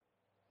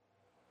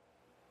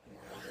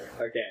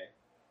Okay.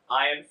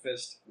 Iron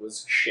Fist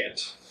was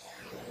shit.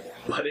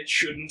 But it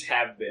shouldn't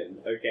have been,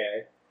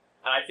 okay?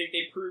 And I think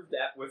they proved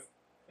that with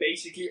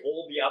basically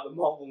all the other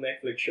Marvel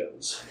Netflix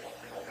shows.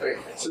 Okay,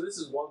 so this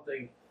is one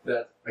thing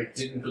that I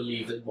didn't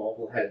believe that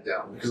Marvel had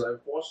down, because I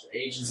watched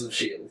Agents of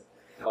S.H.I.E.L.D.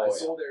 I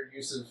saw their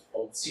use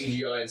of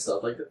CGI and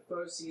stuff. Like the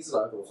first season,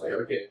 I thought, like,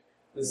 okay,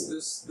 this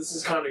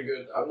is kind of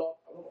good. I'm not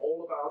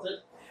all about it.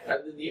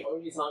 And then the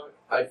only time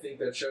I think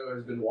that show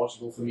has been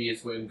watchable for me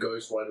is when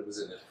Ghost Rider was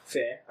in it.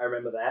 Fair, I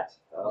remember that.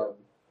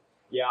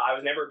 Yeah, I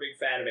was never a big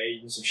fan of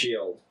Agents of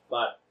S.H.I.E.L.D.,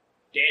 but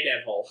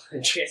Daredevil,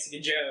 Jessica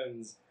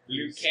Jones,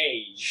 Luke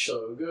Cage.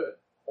 So good.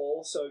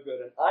 All so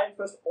good. And Iron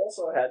Fist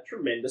also had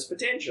tremendous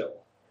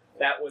potential.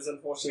 That was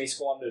unfortunately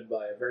squandered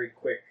by a very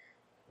quick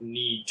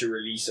need to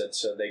release it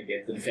so they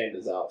get the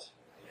Defenders out.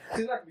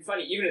 Because that could be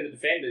funny, even in the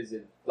Defenders,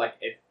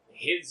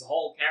 his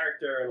whole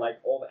character and like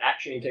all the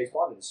action he takes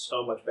part in is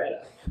so much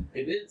better.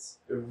 It is.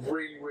 It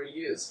really, really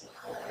is.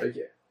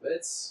 Okay,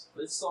 let's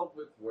start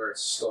with where it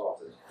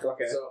started.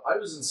 Okay. So I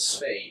was in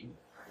Spain.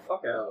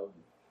 Okay.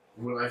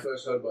 When I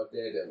first heard about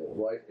Daredevil,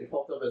 right? It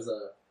popped up as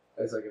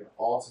like an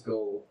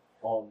article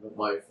on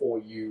my For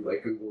You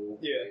like Google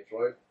page,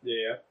 right?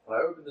 Yeah. And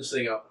I opened this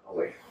thing up and I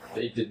was like,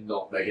 they did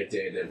not make a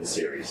Daredevil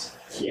series.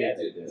 Yeah,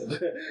 they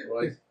did.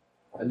 Right?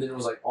 And then it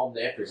was like on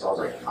Netflix. I was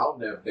like, I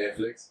don't have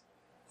Netflix.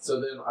 So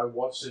then I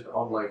watched it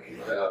on like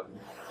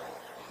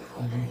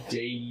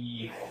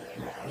Daily,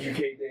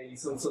 UK Daily,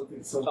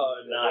 something. Oh,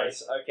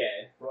 nice.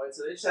 Okay. Right,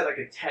 so they just had like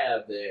a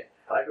tab there,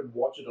 and I could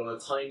watch it on a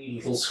tiny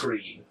little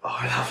screen. Oh,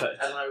 I love it.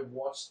 And I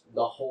watched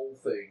the whole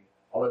thing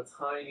on a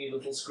tiny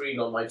little screen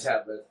on my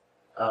tablet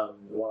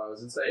while I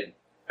was in Spain.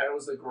 And it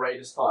was the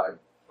greatest time.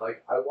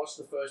 Like, I watched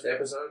the first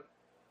episode,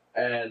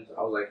 and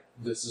I was like,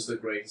 this is the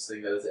greatest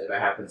thing that has ever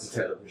happened to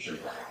television.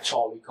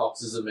 Charlie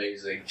Cox is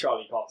amazing.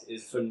 Charlie Cox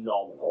is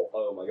phenomenal.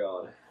 Oh my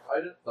god.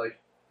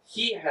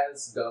 He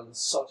has done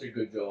such a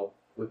good job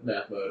with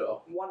Matt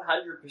Murdock.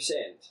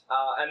 100%.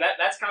 And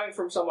that's coming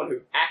from someone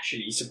who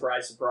actually,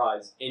 surprise,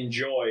 surprise,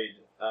 enjoyed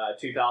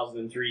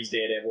 2003's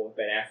Daredevil with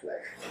Ben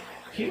Affleck.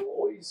 People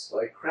always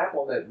crap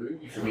on that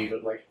movie for me,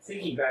 but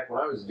thinking back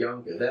when I was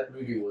younger, that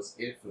movie was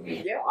it for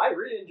me. Yeah, I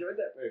really enjoyed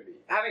that movie.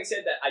 Having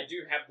said that, I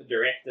do have the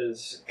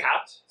director's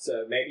cut,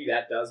 so maybe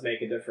that does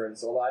make a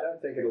difference, although I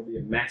don't think it'll be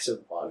a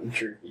massive one,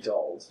 truth be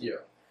told. Yeah.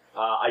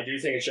 I do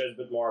think it shows a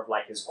bit more of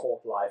his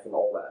court life and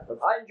all that, but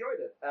I enjoyed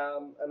it.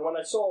 And when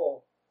I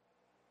saw,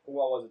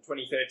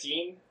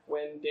 2013,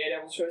 when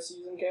Daredevil's first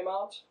season came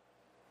out?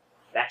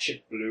 That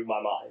shit blew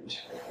my mind.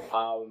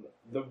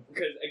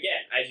 Because,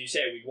 again, as you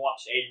say, we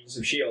watched Agents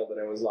of S.H.I.E.L.D.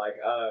 and it was like,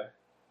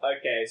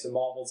 okay, so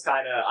Marvel's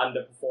kind of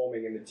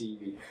underperforming in the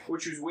TV.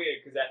 Which was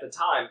weird, because at the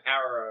time,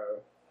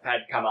 Arrow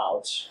had come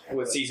out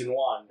with season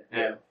 1,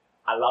 and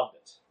I loved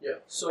it. Yeah,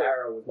 so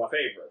Arrow was my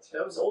favourite.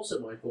 That was also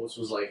my thoughts,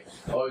 was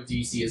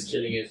DC is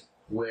killing it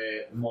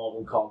where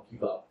Marvel can't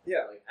keep up.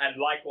 Yeah,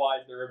 and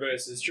likewise, the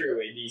reverse is true,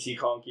 where DC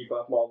can't keep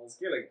up, Marvel's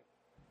killing it.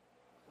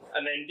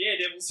 And then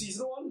Daredevil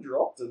season 1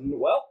 dropped, and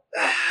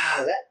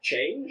that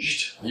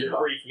changed. Yeah.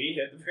 Briefly,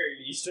 at the very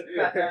least.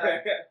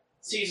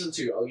 Season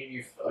 2, I'll give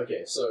you...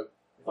 Okay, so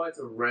if I had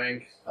to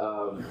rank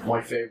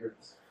my favourite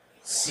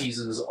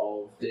seasons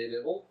of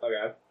Daredevil,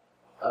 Okay.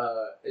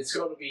 It's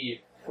going to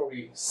be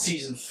probably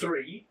season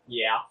 3,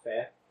 Yeah,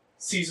 fair.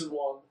 season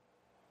 1,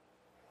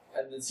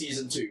 and then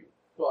season 2.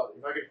 But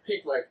if I could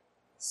pick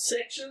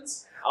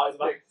sections, I'd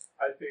pick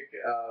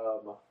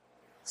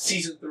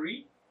season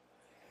 3.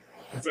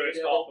 First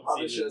Daredevil, half of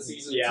Punisher,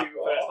 season 2. Yeah,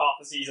 first half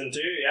of season 2,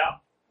 yeah.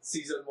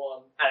 Season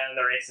 1. And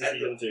the rest of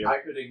season 2. I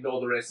could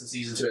ignore the rest of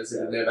season 2 as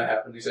if it never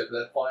happened, except for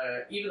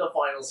that even the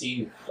final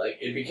scene,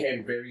 it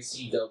became very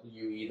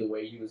CW-y, the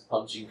way he was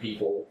punching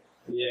people.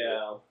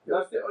 Yeah. It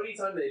was the only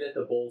time they let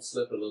the ball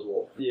slip a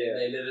little. Yeah. And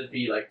they let it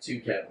be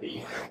too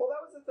campy. Well,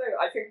 that was the thing.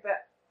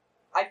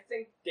 I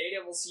think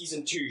Daredevil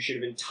season 2 should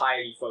have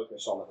entirely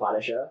focused on the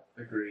Punisher.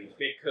 Agreed.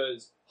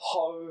 Because,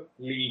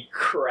 holy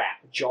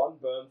crap, John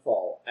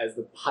Bernthal as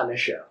the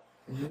Punisher.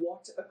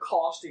 What a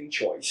casting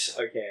choice,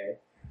 okay?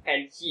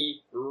 And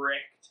he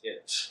wrecked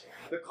it.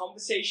 The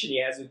conversation he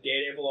has with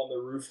Daredevil on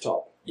the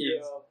rooftop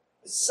is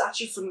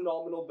such a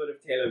phenomenal bit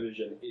of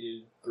television. It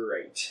is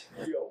great.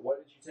 Yo, why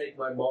did you take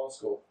my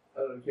mask off?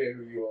 I don't care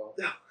who you are.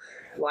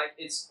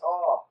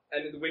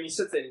 And when he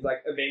sits there, he's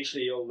like,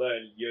 eventually you'll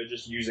learn you're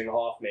just using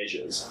half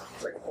measures.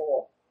 It's like,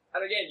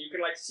 And again, you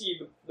can see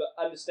the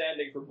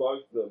understanding for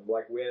both of them,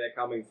 where they're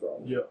coming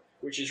from. Yeah.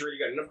 Which is really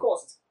good. And of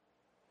course,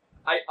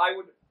 I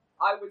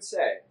would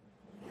say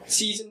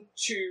season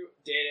 2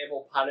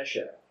 Daredevil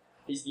Punisher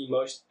is the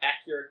most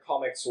accurate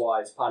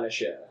comics-wise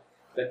Punisher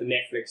that the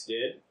Netflix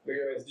did.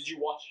 Because did you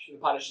watch the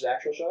Punisher's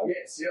actual show?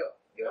 Yes, yeah.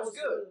 It was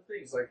good. One of the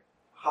things,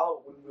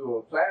 how, when we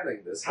were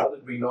planning this, how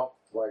did we not,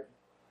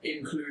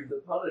 include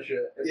the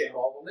Punisher as a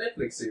Marvel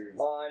Netflix series?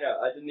 Oh, I know.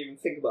 I didn't even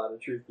think about it,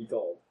 truth be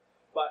told.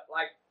 But,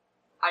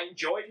 I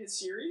enjoyed his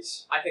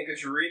series. I think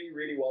it's really,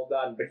 really well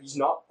done, but he's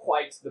not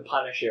quite the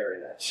Punisher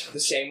in it, the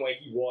same way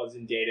he was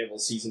in Daredevil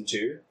Season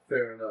 2.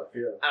 Fair enough,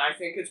 yeah. And I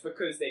think it's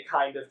because they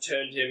kind of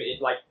turned him,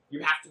 you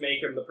have to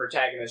make him the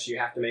protagonist, you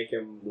have to make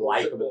him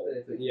likable.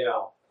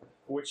 Yeah.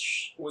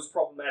 Which was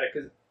problematic,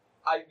 because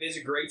there's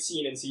a great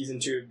scene in Season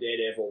 2 of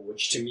Daredevil,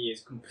 which to me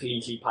is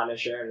completely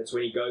Punisher, and it's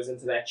when he goes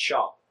into that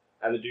shop,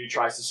 and the dude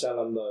tries to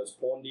sell him those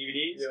porn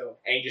DVDs,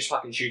 and he just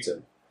fucking shoots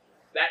him.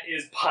 That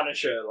is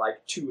Punisher,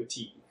 to a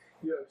T.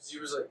 Yeah, because he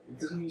was like,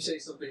 doesn't he say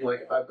something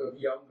like, I've got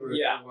younger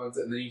ones,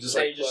 and then he just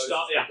the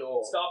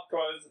door.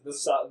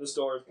 The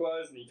door is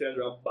closed, and he turns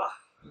around, bah!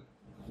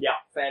 Yeah,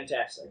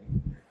 fantastic.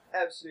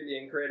 Absolutely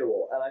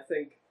incredible. And I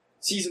think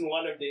Season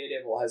 1 of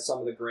Daredevil has some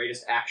of the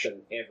greatest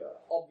action ever.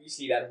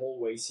 Obviously, that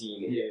hallway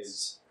scene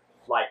is,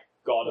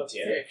 God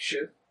tier.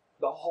 Perfection.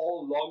 The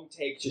whole long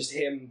take, just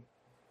him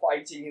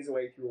fighting his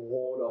way through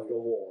ward after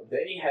ward.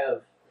 They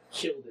have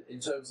killed it in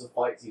terms of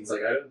fight scenes. I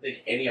don't think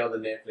any other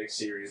Netflix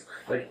series,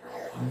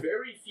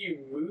 very few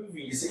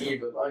movies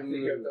even, I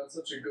think have done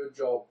such a good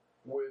job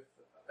with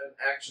an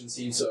action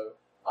scene. So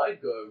I'd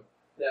go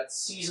that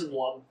Season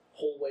 1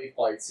 hallway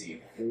fight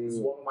scene is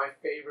one of my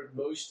favorite,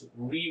 most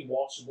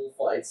rewatchable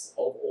fights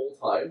of all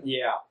time.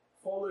 Yeah.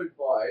 Followed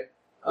by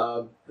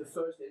the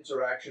first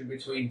interaction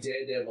between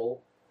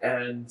Daredevil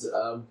and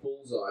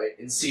Bullseye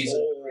in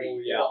Season 3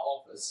 in the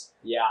office.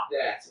 Yeah.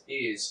 That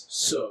is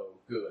so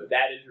good.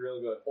 That is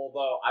real good.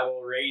 Although, I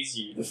will raise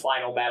you the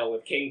final battle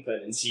with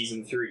Kingpin in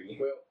Season 3.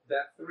 Well,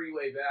 that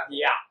three-way battle.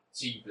 Yeah.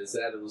 Jeepers,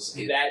 that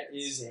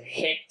is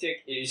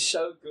hectic. It is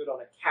so good on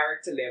a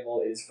character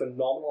level. It is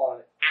phenomenal on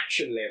an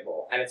action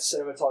level. And its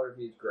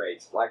cinematography is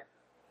great.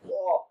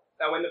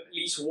 And when the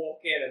police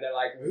walk in and they're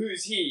like,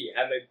 who's he?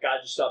 And the guy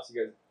just stops and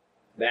goes,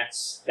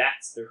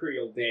 that's the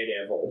real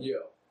Daredevil. Yeah.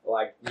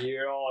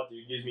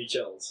 Dude, gives me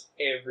chills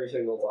every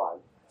single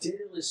time.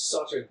 Daredevil is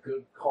such a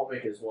good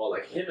comic as well.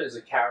 Him as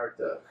a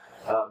character,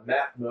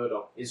 Matt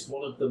Murdock is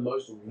one of the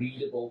most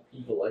readable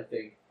people I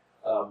think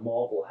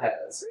Marvel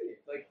has.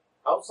 Really?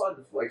 Outside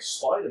of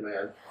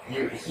Spider-Man,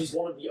 he's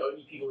one of the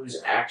only people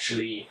who's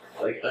actually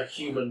a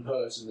human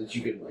person that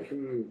you can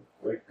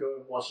go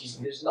and watch.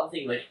 There's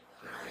nothing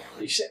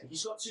except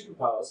he's got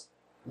superpowers,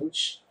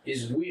 which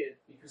is weird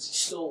because he's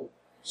still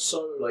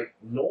so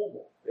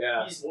normal.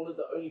 Yeah. He's one of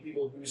the only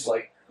people whose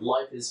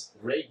life is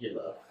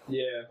regular.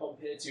 Yeah.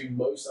 Compared to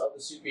most other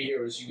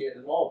superheroes you get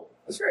in Marvel.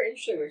 It's very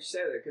interesting that you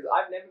say that, because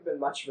I've never been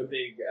much of a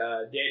big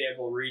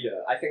Daredevil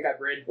reader. I think I've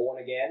read Born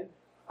Again,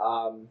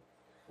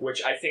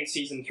 which I think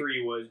Season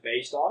 3 was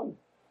based on,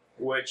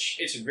 which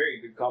it's a very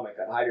good comic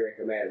I'd highly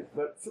recommend.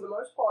 But for the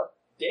most part,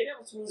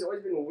 Daredevil to me has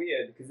always been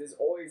weird, because there's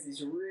always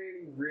these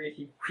really,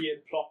 really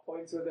weird plot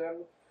points with him.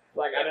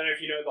 I don't know if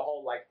you know the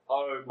whole,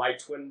 my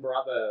twin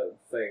brother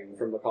thing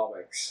from the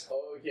comics.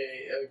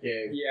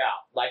 Okay. Yeah,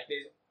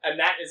 and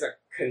that is a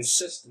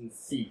consistent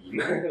theme,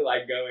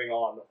 going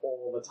on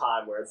all the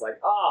time, where it's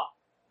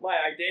my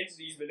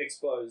identity's been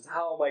exposed,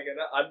 how am I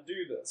gonna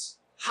undo this?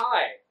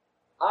 Hi,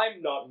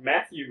 I'm not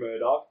Matthew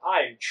Murdock,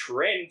 I'm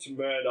Trent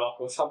Murdock,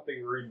 or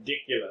something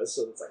ridiculous,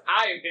 so it's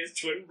I'm his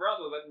twin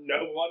brother that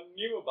no one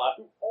knew about,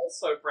 who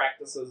also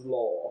practices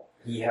law.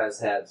 He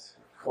has had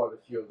quite a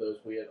few of those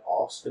weird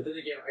arcs, but then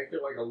again, I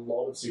feel a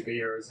lot of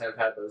superheroes have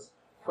had those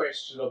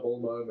questionable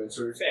moments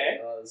where it's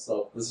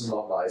this is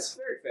not nice.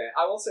 Very fair.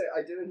 I will say,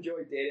 I did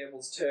enjoy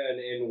Daredevil's turn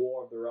in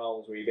War of the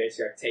Realms, where he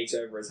basically takes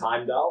over as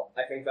Heimdall.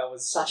 I think that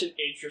was such an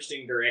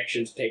interesting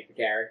direction to take the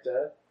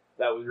character.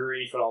 That was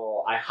really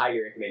phenomenal. I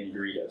highly recommend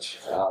you read it.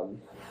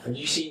 Have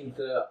you seen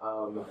the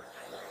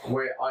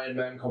where Iron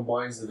Man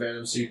combines the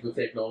Venom suit with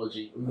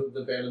technology,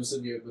 the Venom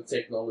symbiote with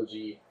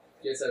technology,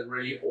 gets that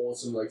really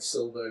awesome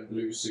silver and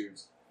blue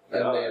suit,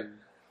 and then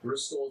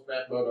restores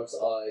Matt Murdock's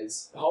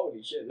eyes.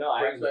 Holy shit! No,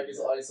 I brings back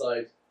his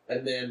eyesight,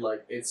 and then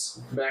it's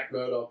Matt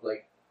Murdock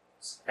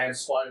and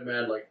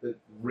Spider-Man the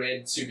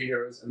red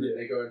superheroes, and then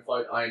they go and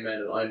fight Iron Man,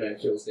 and Iron Man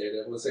kills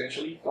Daredevil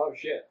essentially. Oh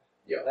shit!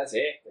 Yeah, that's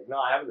hectic. No,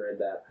 I haven't read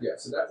that. Yeah,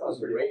 so that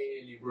was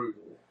really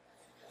brutal.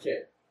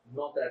 Okay,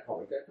 not that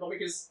comic. That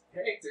comic is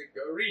hectic.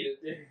 Go read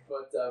it.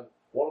 But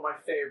one of my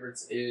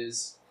favorites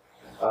is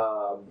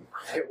I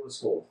forget what it's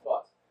called,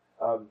 but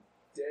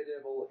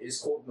Daredevil is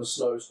caught in a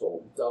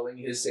snowstorm, dulling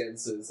his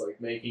senses,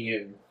 making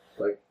him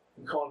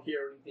he can't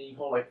hear anything, he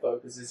can't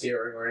focus his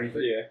hearing or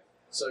anything. Yeah.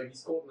 So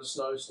he's caught in a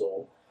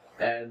snowstorm,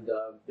 and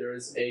there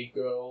is a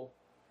girl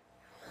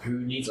who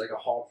needs a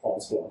heart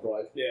transplant,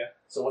 right? Yeah.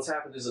 So what's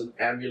happened is an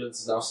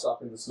ambulance is now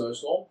stuck in the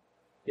snowstorm.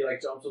 He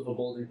jumps off a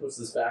building, puts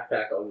this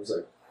backpack on, and he's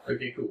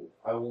okay, cool.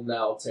 I will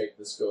now take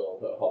this girl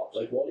her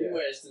heart. Wally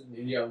West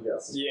in Young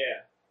Justice.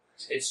 Yeah.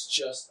 It's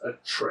just a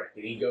trick,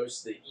 and he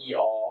goes to the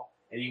ER,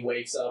 and he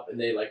wakes up, and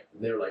they're like,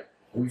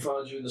 we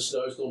found you in the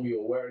snowstorm, you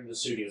were wearing the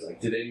suit. He was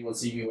did anyone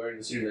see me wearing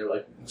the suit? And they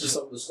were just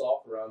some of the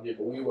staff around here,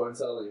 but we won't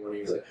tell anyone.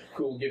 He was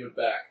cool, give it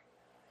back.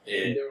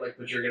 Yeah. And they were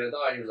but you're gonna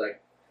die. He was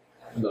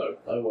no,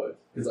 I won't,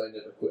 because I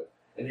never quit.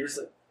 And he was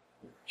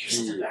you're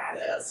such a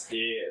badass.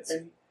 Yeah.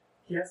 And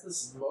he has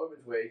this moment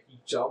where he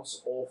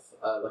jumps off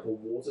a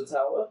water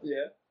tower.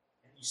 Yeah.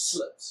 And he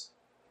slips.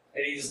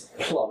 and he just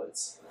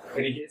plummets,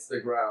 and he hits the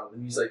ground,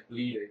 and he's like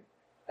bleeding,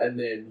 and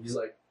then he's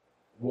like,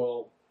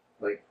 well,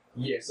 like,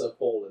 yes, I've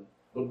fallen,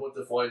 but what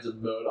defines a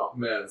Murdoch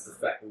man is the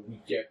fact that we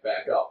get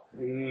back up.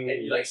 And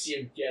you like see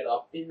him get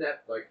up in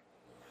that, like,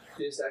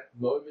 there's that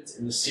moment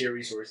in the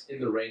series where he's in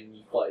the rain and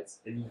he fights,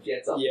 and he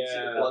gets up and you see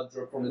the blood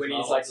drip from his mouth. When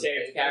he's like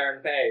saved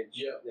Karen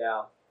Page.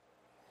 Yeah.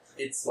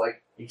 It's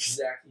like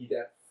exactly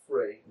that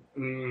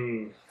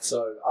frame.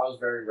 So I was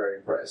very, very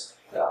impressed.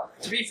 Yeah.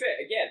 To be fair,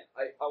 again,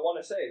 I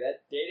want to say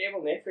that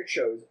Daredevil Netflix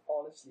show is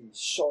honestly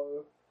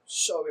so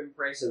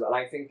impressive, and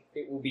I think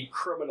it will be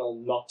criminal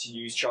not to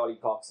use Charlie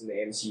Cox in the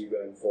MCU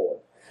going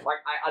forward. Like,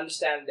 I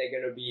understand they're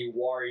going to be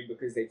worried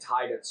because they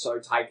tied it so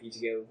tightly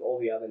together with all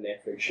the other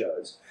Netflix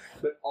shows.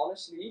 But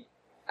honestly,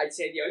 I'd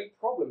say the only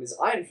problem is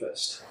Iron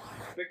Fist.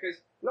 Because,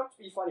 not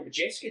to be funny, but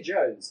Jessica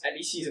Jones, at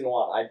least season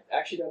 1, I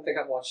actually don't think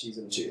I've watched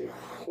season 2,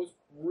 was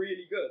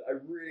really good. I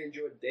really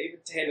enjoyed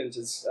David Tennant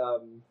as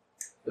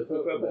the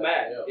Purple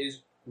Man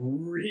is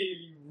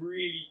really,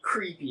 really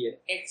creepy and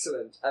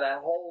excellent. And that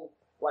whole,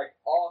 like,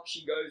 arc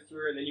she goes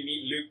through, and then you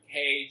meet Luke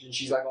Cage, and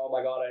she's like, oh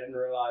my god, I didn't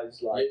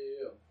realize, like...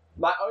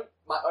 My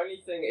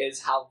only thing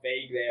is how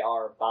vague they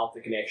are about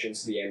the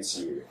connections to the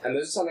MCU. And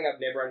this is something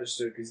I've never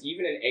understood, because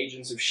even in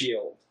Agents of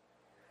S.H.I.E.L.D.,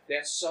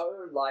 they're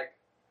so, like,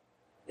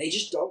 they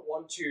just don't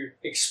want to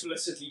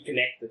explicitly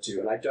connect the two,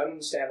 and I don't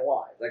understand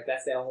why. Like,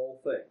 that's their whole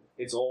thing.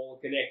 It's all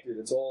connected,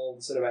 it's all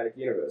the cinematic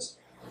universe.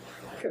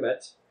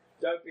 Commit.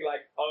 Don't be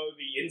like, oh,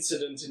 the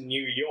incident in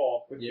New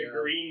York with the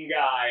green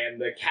guy and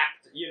the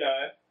captain, you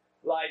know?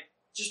 Like,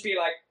 just be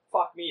like,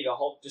 fuck me, the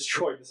Hulk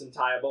destroyed this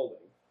entire building.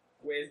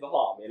 Where's the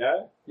harm, you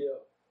know? Yeah.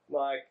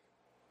 Like,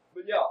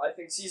 but yeah, I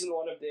think season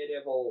 1 of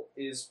Daredevil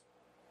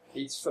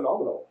it's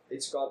phenomenal.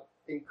 It's got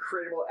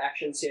incredible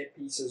action set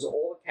pieces.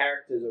 All the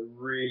characters are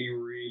really,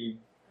 really,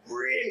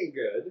 really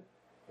good.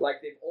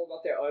 Like, they've all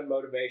got their own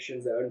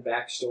motivations, their own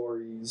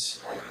backstories.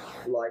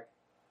 Like,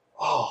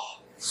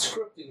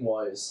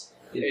 scripting-wise,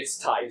 it's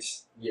tight.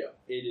 Yeah.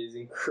 It is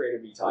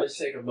incredibly tight. Let's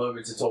take a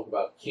moment to talk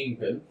about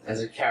Kingpin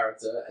as a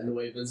character and the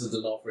way Vincent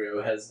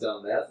D'Onofrio has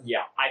done that.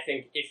 Yeah, I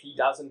think if he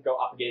doesn't go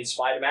up against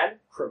Spider-Man,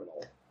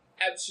 criminal.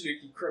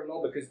 Absolutely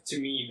criminal, because to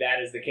me,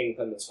 that is the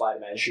Kingpin that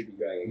Spider-Man should be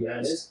going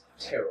against. That is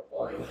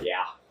terrifying.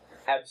 Yeah,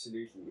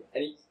 absolutely.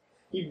 And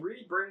he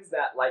really brings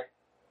that, like,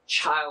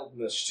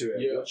 childness to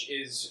it, which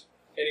is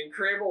an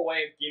incredible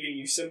way of giving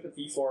you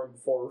sympathy for him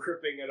before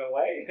ripping it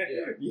away.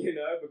 You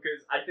know,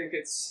 because I think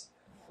it's...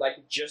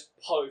 like, just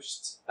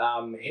post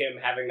him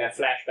having that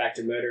flashback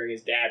to murdering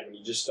his dad when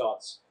he just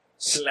starts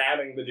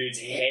slamming the dude's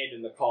head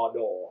in the car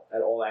door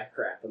and all that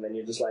crap. And then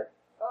you're just like,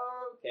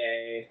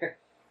 okay,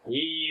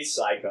 he's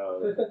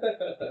psycho.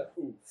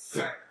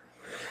 Oof.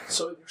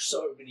 So there's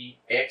so many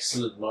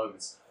excellent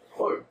moments.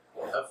 Oh,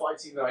 a fight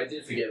scene that I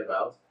did forget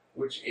about,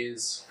 which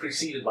is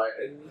preceded by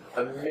an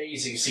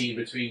amazing scene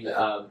between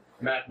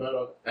Matt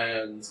Murdock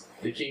and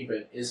the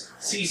Kingpin, is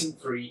season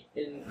 3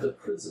 in the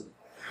prison.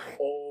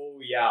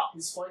 Yeah.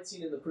 His fight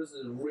scene in the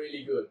prison is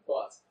really good,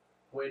 but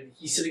when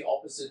he's sitting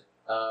opposite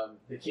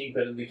the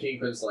Kingpin, and the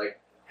Kingpin's like,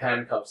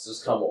 handcuffs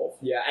just come off.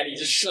 Yeah, and he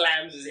just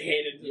slams his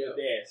head into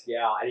the desk.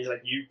 Yeah, and he's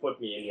like, you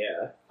put me in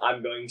here.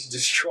 I'm going to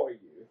destroy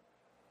you.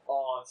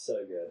 Oh, it's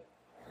so good.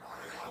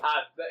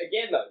 But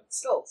again, though,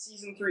 still,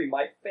 season 3,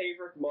 my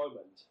favorite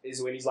moment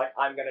is when he's like,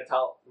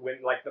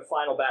 when, like, the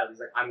final battle, he's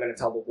like, I'm going to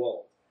tell the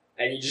world.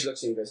 And he just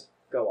looks at him and goes,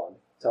 go on,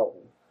 tell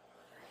them.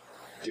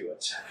 Do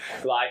it.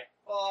 Like,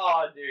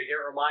 oh, dude,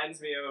 it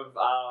reminds me of,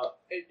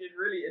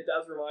 it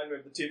does remind me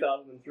of the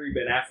 2003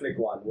 Ben Affleck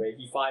one, where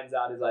he finds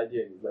out his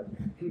identity. He's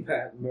like,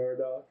 Matt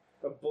Murdock,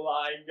 a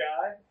blind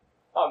guy?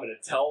 I'm gonna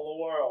tell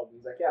the world.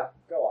 He's like, yeah,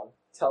 go on.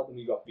 Tell them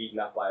you got beaten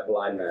up by a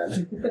blind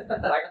man.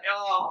 Like,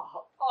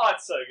 oh,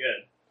 it's so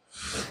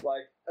good.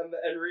 Like,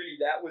 and really,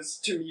 that was,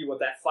 to me, what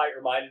that fight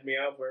reminded me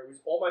of, where it was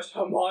almost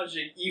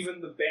homaging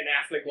even the Ben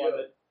Affleck one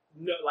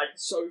that, like,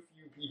 so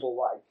few people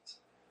liked,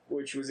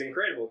 which was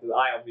incredible, because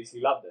I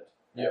obviously loved it.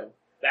 Yeah.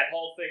 That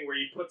whole thing where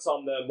he puts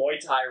on the Muay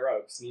Thai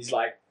ropes and he's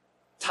like,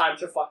 time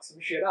to fuck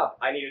some shit up.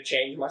 I need to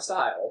change my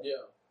style. Yeah.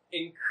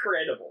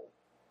 Incredible.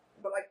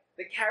 But, like,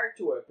 the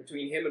character work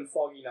between him and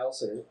Foggy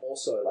Nelson is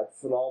also, like,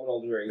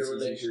 phenomenal during season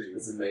 3.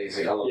 It's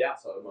amazing. I love it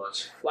so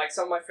much. Like,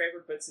 some of my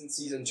favourite bits in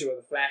season 2 are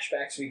the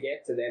flashbacks we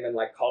get to them in,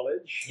 like,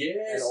 college. Yes,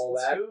 and all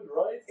that. It's good,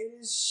 right? It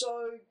is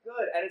so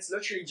good. And it's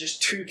literally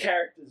just two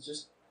characters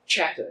just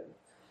chatting.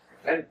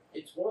 And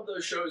it's one of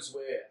those shows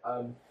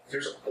where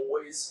there's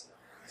always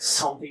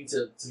something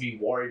to be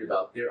worried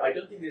about. I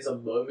don't think there's a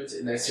moment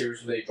in that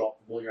series where they drop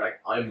the ball and you're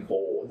like, I'm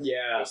bored.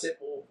 Yeah. Except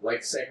for,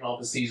 like, second half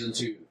of season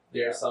 2.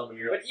 There's some and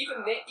you're But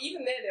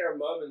even there are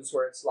moments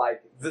where it's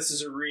like, this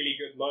is a really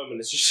good moment.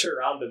 It's just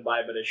surrounded by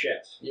a bit of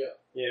shit. Yeah.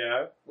 You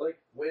know? Like,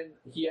 when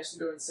he has to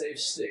go and save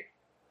Stick,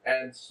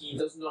 and he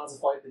doesn't know how to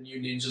fight the new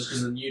ninjas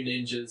because the new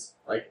ninjas,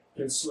 like,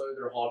 can slow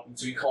their heartbeat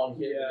so he can't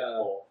hear them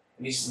anymore.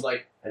 And he's just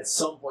like, at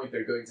some point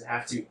they're going to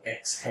have to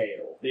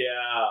exhale.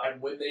 Yeah.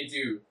 And when they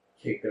do,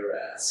 kick their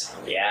ass.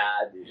 Yeah,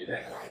 dude.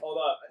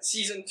 Although,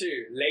 season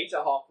 2,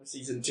 later half of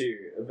season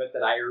 2, a bit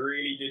that I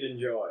really did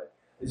enjoy,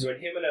 is when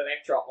him and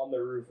Elektra are on the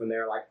roof and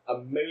they're like a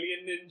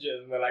million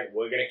ninjas and they're like,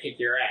 we're gonna kick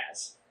your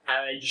ass.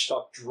 And they just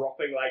start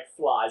dropping like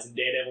flies and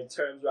Daredevil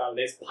turns around and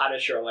there's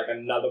Punisher on like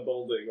another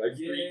building, like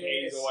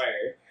 3 Ks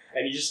away.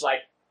 And he's just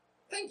like,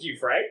 thank you,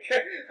 Frank.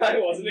 I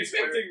wasn't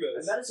expecting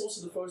this. And that is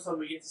also the first time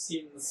we get to see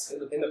him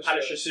in the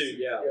Punisher suit,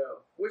 yeah.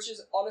 Which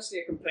is honestly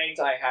a complaint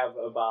I have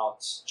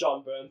about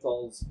John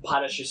Bernthal's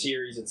Punisher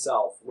series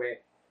itself, where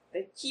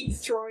they keep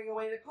throwing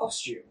away the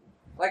costume.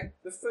 Like,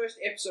 the first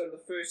episode of the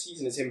first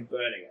season is him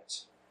burning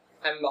it.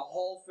 And the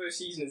whole first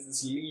season is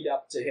this lead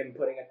up to him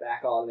putting it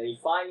back on, and he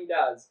finally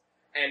does.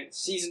 And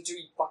season 2,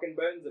 he fucking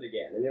burns it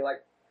again. And you're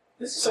like,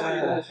 this is something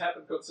that has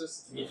happened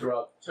consistently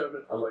throughout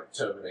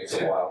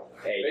Terminator a while.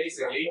 Hey.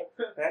 Basically,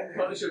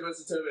 Punisher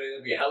versus Terminator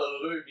would be a hell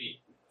of a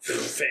movie.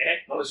 Fair.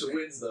 Punisher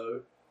wins,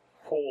 though.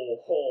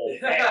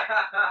 Fair.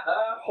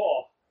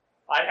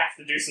 I'd have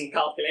to do some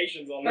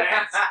calculations on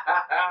that.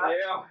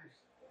 Yeah.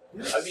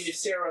 I mean, if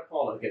Sarah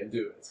Connor can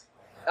do it.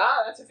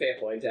 That's a fair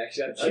point,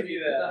 actually. I'll give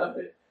you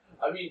that.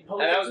 I mean,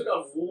 Punisher took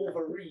a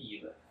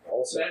Wolverine.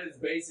 Also, that is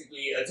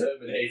basically a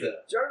Terminator.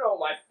 Do you know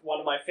what one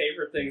of my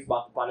favorite things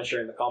about the Punisher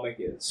in the comic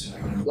is?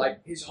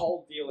 Like, his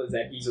whole deal is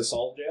that he's a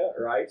soldier,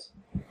 right?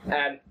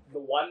 And the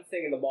one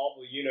thing in the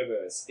Marvel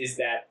Universe is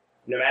that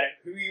no matter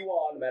who you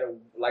are, no matter,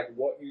 like,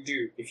 what you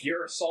do, if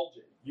you're a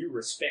soldier, you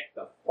respect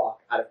the fuck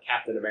out of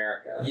Captain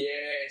America.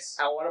 Yes.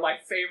 And one of my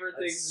favorite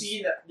things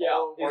is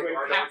when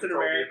Captain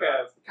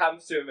America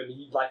comes to him and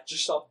he, like,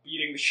 just starts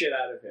beating the shit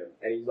out of him.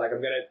 And he's like,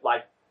 I'm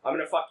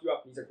gonna fuck you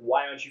up. And he's like,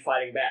 why aren't you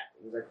fighting back?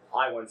 And he's like,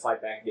 I won't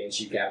fight back against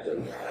you,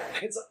 Captain.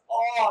 It's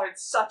like,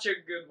 it's such a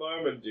good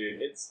moment,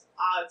 dude. It's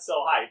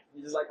so hype.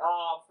 You're just like,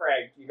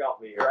 Frank, you got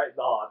me right in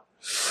the heart.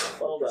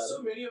 Well done. There's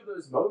so many of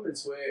those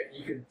moments where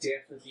you can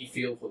definitely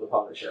feel for the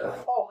Punisher.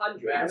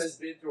 100. Man has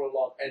been through a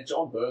lot, and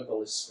John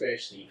Bernthal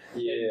especially.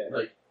 Yeah. And,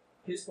 like,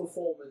 his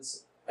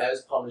performance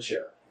as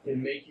Punisher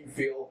can make you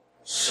feel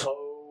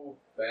so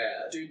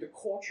bad. Dude, the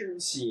courtroom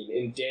scene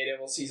in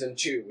Daredevil Season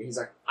 2, where he's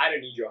like, I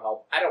don't need your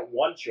help. I don't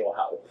want your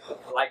help.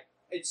 Like,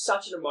 it's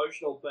such an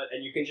emotional bit,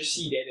 and you can just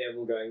see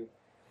Daredevil going,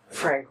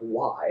 Frank,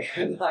 why?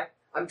 And like,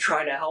 I'm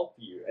trying to help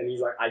you. And he's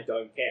like, I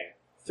don't care.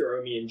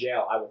 Throw me in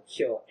jail. I will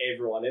kill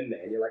everyone in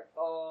there. And you're like,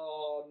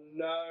 oh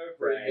no,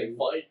 Frank. Brilliant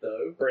fight,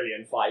 though.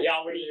 Brilliant fight.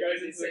 Yeah, when he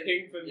goes into the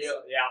Kingpin's.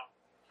 Yeah.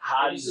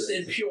 And he's just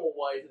in pure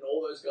white, and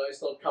all those guys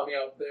start coming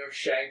out with their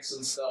shanks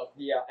and stuff.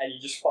 Yeah, and he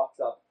just fucks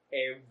up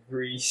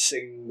every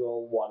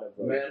single one of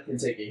them. Man can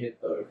take a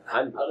hit, though.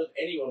 100. Out of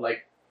anyone,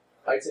 like,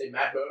 I'd say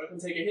Matt Murdock can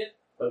take a hit,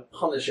 but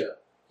Punisher,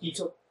 he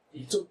took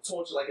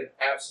Torture like an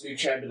absolute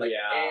champion, like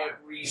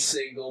every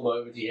single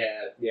moment he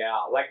had.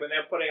 Yeah, like when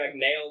they're putting like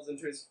nails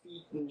into his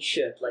feet and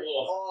shit. Like,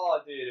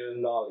 dude, it was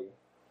gnarly.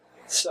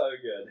 So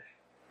good.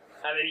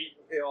 And then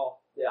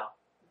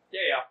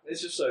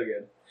it's just so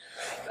good.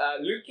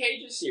 Luke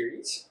Cage's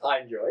series, I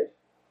enjoyed.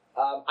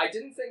 I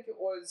didn't think it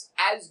was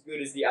as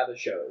good as the other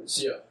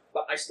shows. Yeah.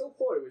 But I still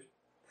thought it was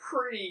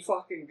pretty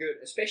fucking good,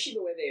 especially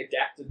the way they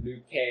adapted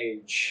Luke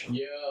Cage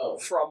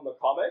from the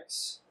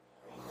comics.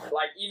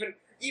 Like,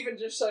 even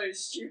just so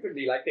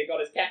stupidly, like, they got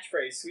his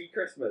catchphrase, Sweet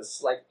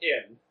Christmas, like,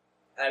 in.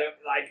 And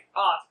it's like,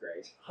 it's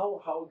great.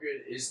 How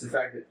good is the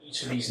fact that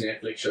each of these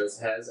Netflix shows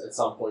has, at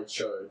some point,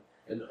 shown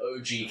an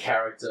OG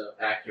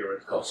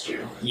character-accurate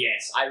costume?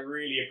 Yes, I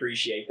really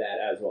appreciate that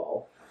as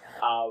well.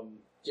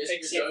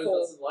 Jessica Jones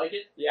doesn't like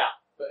it. Yeah.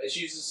 But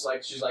she's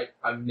like,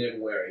 I'm never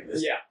wearing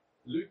this. Yeah.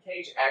 Luke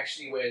Cage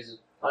actually wears it.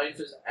 Iron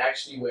Fist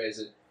actually wears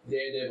it.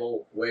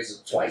 Daredevil wears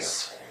it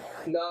twice.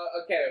 No,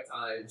 okay.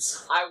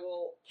 Times. I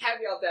will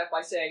caveat that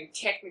by saying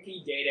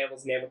technically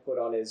Daredevil's never put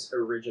on his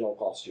original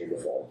costume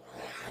before.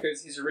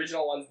 Because his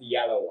original one's the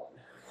yellow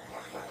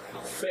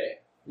one. Fair.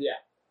 Yeah.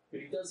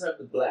 But he does have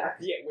the black.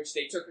 Yeah, which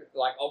they took,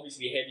 like,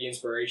 obviously heavy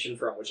inspiration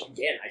from, which,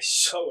 again, I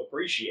so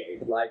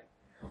appreciate. Like,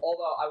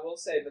 although I will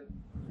say that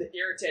the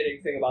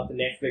irritating thing about the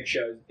Netflix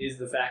shows is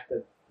the fact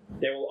that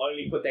they will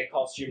only put their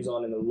costumes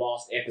on in the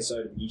last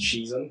episode of each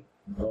season.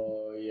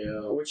 Oh,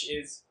 yeah. Which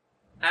is...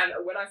 And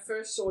when I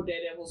first saw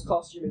Daredevil's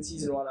costume in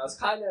Season 1, I was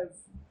kind of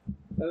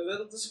a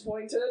little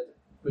disappointed.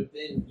 But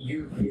then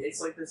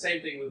it's like the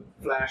same thing with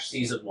Flash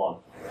Season 1.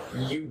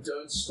 You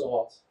don't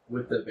start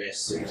with the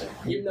best suit.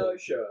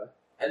 Sure.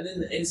 And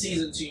then in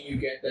Season 2, you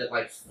get that,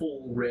 like,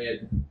 full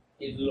red.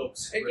 It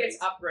looks great. It gets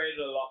upgraded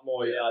a lot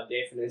more, yeah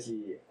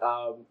definitely.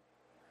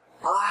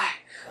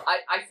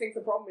 I think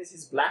the problem is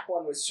his black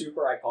one was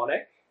super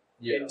iconic.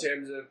 Yeah. In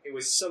terms of, it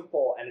was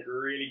simple and it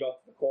really got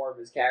to the core of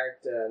his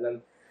character. And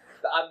then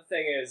the other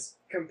thing is,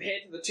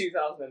 compared to the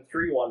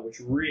 2003 one,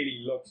 which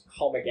really looked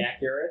comic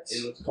accurate.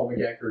 It looks comic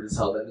accurate as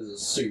hell. That is a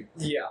suit.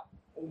 Yeah.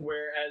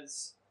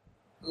 Whereas,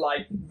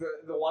 like,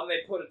 the one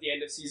they put at the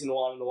end of Season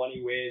 1 and the one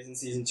he wears in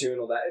Season 2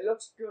 and all that, it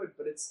looks good,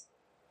 but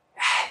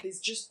there's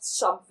just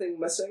something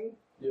missing.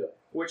 Yeah.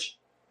 Which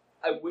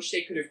I wish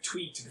they could have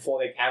tweaked before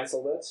they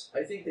cancelled it.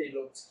 I think he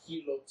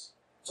looked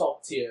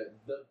top tier,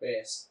 the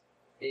best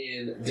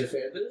in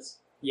Defenders.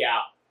 Yeah.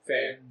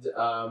 Fair.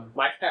 And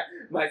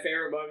my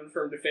favorite moment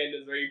from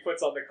Defenders where he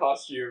puts on the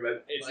costume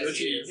and it's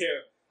literally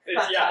him.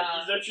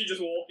 He's literally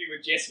just walking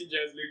with Jessica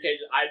Jones, Luke Cage,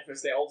 and Iron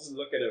Fist. They all just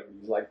look at him. And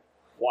he's like,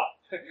 "What?"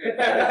 All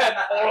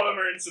of them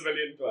are in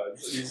civilian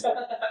clothes.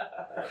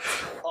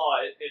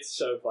 It's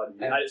so funny.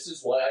 And this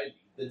is why I lead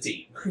the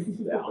team.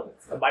 Yeah.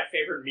 My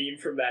favorite meme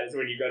from that is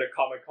when you go to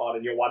Comic-Con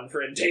and your one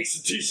friend takes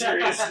it too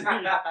seriously.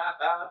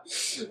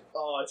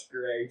 It's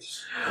great.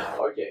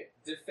 Okay,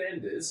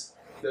 Defenders,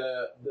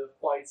 the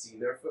fight scene,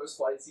 their first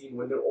fight scene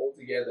when they're all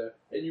together,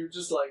 and you're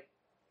just like,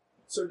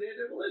 so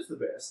Daredevil is the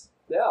best.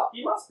 Yeah.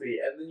 He must be.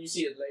 And then you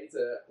see it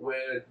later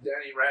where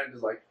Danny Rand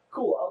is like,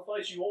 cool, I'll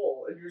fight you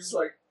all. And you're just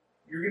like,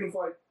 you're gonna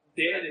fight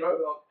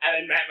Daredevil. And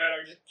then Matt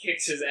Murdock just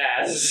kicks his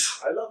ass.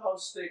 I love how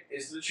Stick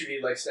is literally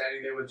like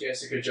standing there with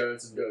Jessica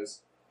Jones and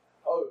goes,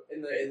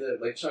 in the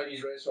like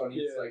Chinese restaurant,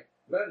 he's like,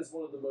 that is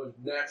one of the most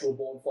natural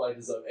born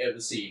fighters I've ever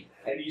seen.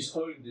 And he's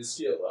honed his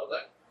skill. I was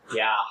like,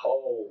 yeah.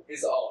 Oh,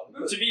 it's on.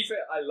 To be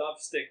fair, I love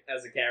Stick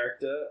as a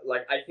character.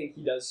 Like, I think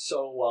he does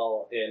so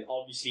well in,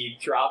 obviously,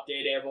 throughout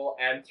Daredevil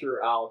and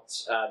throughout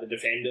the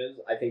Defenders.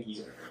 I think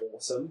he's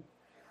awesome.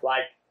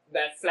 Like,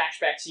 that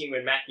flashback scene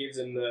when Matt gives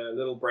him the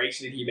little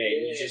bracelet he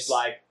made, he's just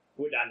like,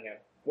 we're done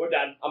here. We're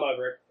done. I'm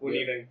over it. We're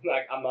leaving.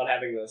 Like, I'm not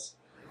having this.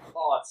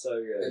 Oh, it's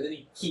so good. And then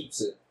he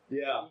keeps it.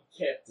 Yeah.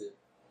 He kept it.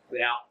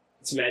 Yeah.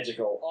 It's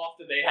magical.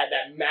 After they had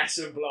that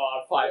massive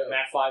blowout fight,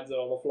 Matt finds it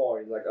on the floor.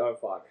 He's like, oh,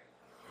 fuck.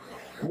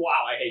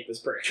 Wow, I hate this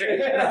prick.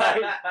 Because,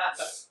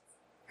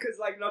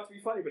 like, not to be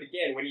funny, but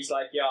again, when he's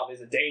like,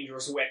 there's a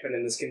dangerous weapon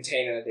in this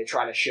container that they're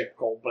trying to ship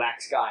called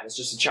Black Sky, and it's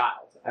just a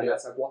child. And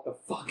that's like, what the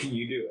fuck are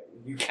you doing?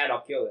 You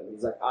cannot kill him.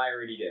 He's like, I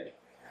already did.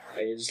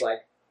 And you're just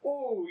like,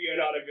 oh, you're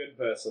not a good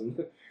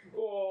person.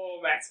 Oh,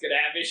 Matt's gonna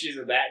have issues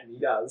with that, and he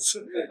does.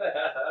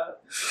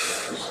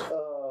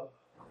 Oh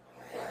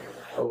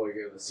my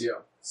goodness,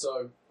 yeah.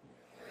 So,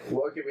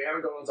 okay, we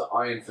haven't gone on to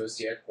Iron Fist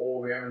yet, or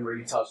we haven't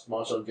really touched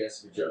much on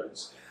Jessica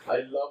Jones.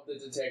 I love the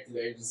detective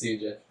agency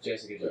in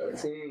Jessica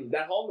Jones.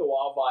 That whole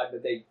noir vibe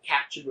that they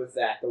captured with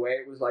that, the way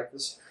it was like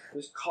this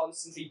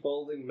constantly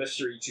building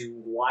mystery to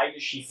why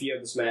does she fear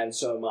this man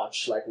so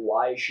much? Like,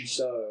 why is she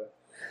so...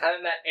 And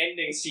then that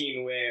ending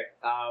scene where,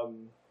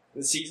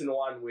 in season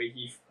 1, where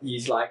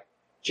he's like,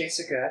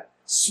 Jessica,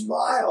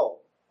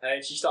 smile! And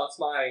then she starts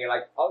smiling and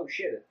like, oh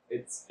shit,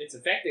 it's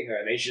affecting her.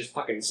 And then she just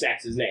fucking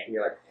snaps his neck and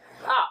you're like,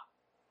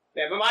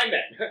 never mind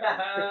then.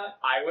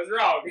 I was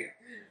wrong.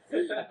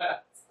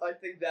 I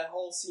think that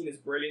whole scene is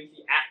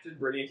brilliantly acted,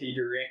 brilliantly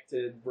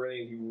directed,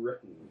 brilliantly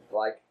written.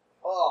 Like,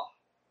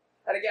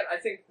 And again, I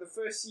think the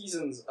first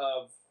seasons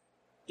of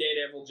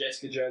Daredevil,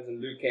 Jessica Jones, and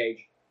Luke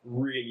Cage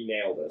really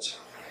nailed it.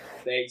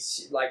 They,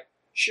 like,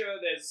 sure,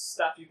 there's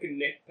stuff you can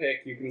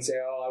nitpick. You can say,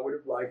 I would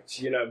have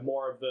liked,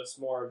 more of this,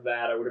 more of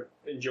that. I would have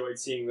enjoyed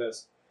seeing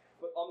this.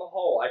 But on the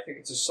whole, I think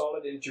it's a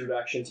solid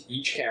introduction to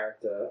each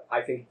character.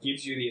 I think it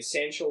gives you the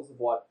essentials of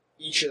what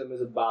each of them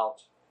is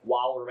about,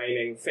 while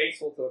remaining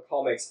faithful to the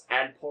comics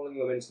and pulling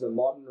them into the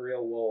modern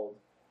real world,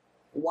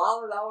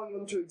 while allowing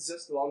them to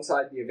exist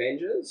alongside the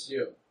Avengers.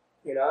 Yeah.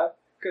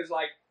 Because,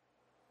 like,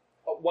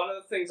 one of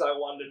the things I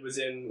wondered was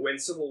when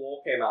Civil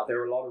War came out, there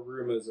were a lot of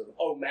rumors of,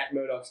 Matt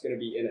Murdock's going to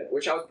be in it,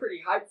 which I was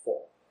pretty hyped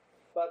for.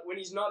 But when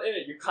he's not in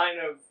it, you kind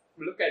of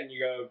look at it and you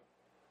go,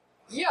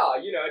 yeah,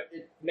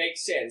 it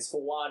makes sense.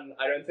 For one,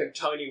 I don't think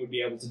Tony would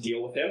be able to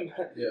deal with him.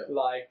 Yeah.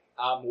 Like,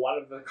 one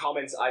of the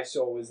comments I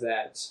saw was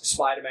that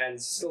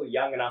Spider-Man's still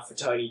young enough for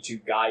Tony to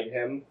guide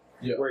him,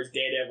 whereas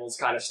Daredevil's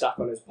kind of stuck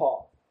on his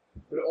path.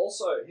 But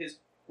also, his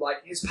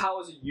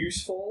powers are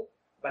useful,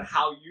 but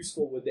how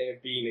useful would they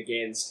have been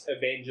against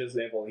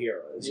Avengers-level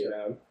heroes,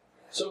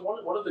 So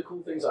one of the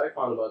cool things I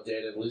found about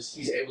Daredevil is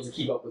he's able to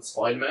keep up with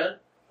Spider-Man.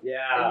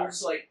 Yeah. And you're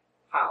just like,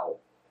 how?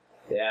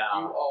 Yeah.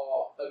 You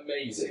are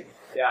amazing.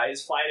 Yeah,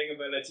 his fighting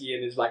ability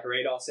and his,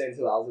 radar sense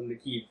allows him to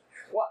keep...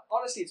 Well,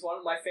 honestly, it's one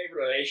of my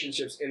favorite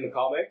relationships in the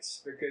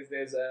comics, because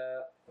there's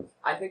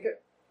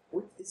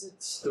what is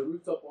it? The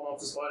rooftop one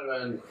after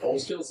Spider-Man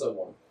almost kills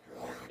someone.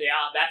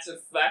 Yeah, that's a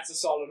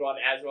solid one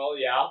as well,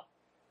 yeah.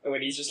 And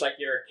when he's just like,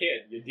 you're a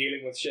kid, you're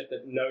dealing with shit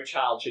that no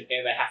child should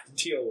ever have to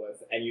deal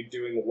with, and you're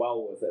doing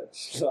well with it.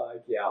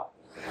 Like, yeah,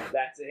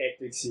 that's a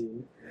hectic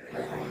scene.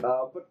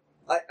 But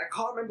I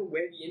can't remember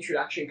where the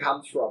introduction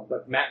comes from,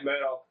 but Matt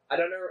Murdock, I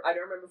don't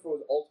remember if it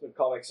was Ultimate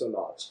Comics or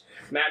not.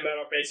 Matt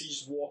Murdock basically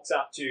just walks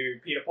up to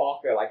Peter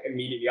Parker,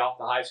 immediately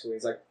after high school.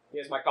 He's like,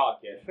 here's my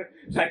card, kid.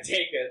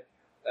 Take it.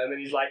 And then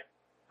he's like,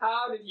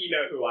 how did he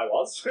know who I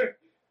was?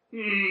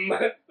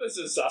 This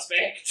is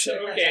suspect.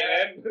 Okay,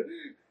 then.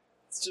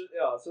 It's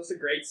just a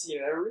great scene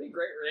and a really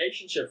great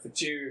relationship for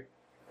two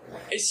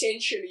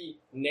essentially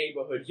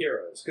neighborhood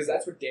heroes, because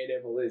that's what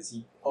Daredevil is.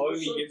 He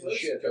only gives a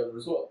shit. Each other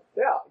as well.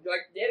 Yeah,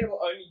 Daredevil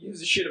only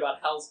gives a shit about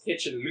Hell's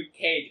Kitchen. Luke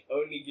Cage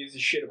only gives a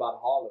shit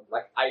about Harlem.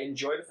 I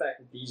enjoy the fact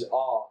that these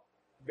are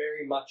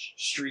very much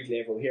street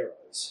level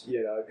heroes,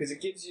 because it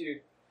gives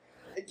you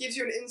an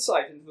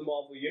insight into the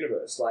Marvel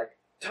universe.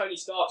 Tony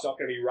Stark's not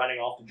going to be running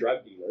after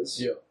drug dealers,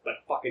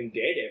 but fucking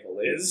Daredevil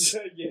is,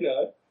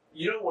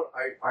 You know what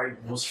I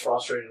was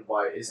frustrated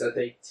by is that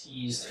they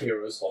teased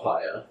Heroes for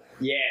Hire.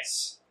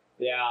 Yes.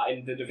 Yeah,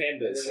 in the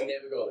Defenders. And then we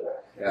never got it.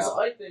 Yeah. So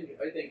I think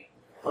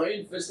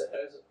Iron Fist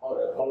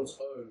on its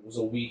own was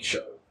a weak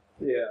show.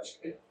 Yeah.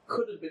 It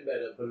could have been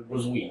better, but it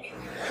was weak.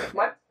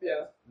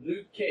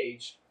 Luke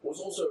Cage was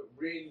also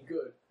really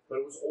good, but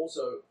it was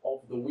also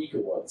of the weaker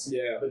ones.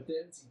 Yeah. But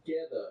them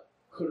together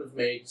could have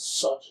made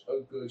such a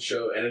good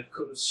show, and it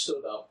could have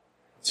stood up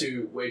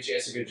to where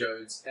Jessica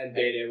Jones and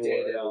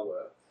Daredevil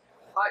were.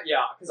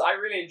 Yeah, because I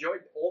really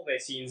enjoyed all their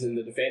scenes in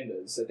The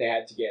Defenders that they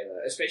had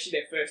together, especially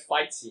their first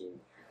fight scene,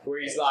 where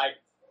he's like,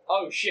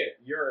 oh shit,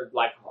 you're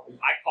like,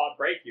 I can't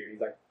break you. And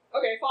he's like,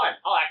 okay, fine,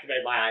 I'll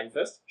activate my Iron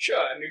Fist.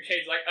 Sure. And Luke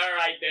Cage's like,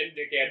 alright then,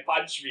 dickhead,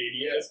 punch me. And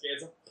he just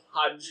gets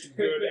punched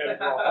good and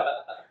proper.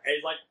 And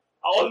he's like,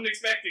 I wasn't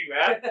expecting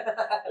that.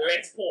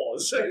 Let's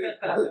pause.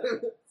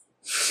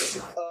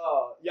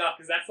 Yeah,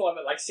 because that's the one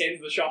that like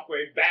sends the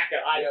shockwave back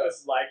at Iron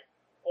Fist, like,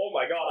 oh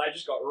my god, I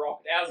just got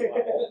rocked as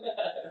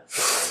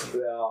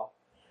well.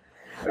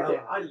 Yeah. Okay,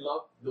 I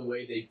love the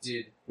way they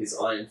did his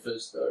Iron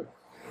Fist though.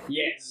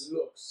 Yes. It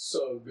looks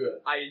so good.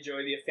 I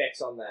enjoy the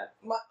effects on that.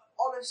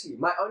 Honestly,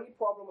 my only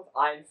problem with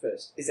Iron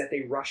Fist is that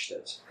they rushed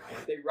it.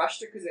 They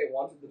rushed it because they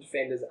wanted the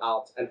Defenders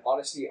out, and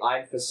honestly,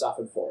 Iron Fist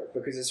suffered for it.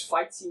 Because his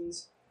fight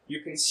scenes,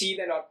 you can see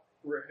they're not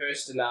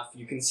rehearsed enough.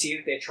 You can see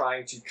that they're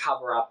trying to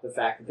cover up the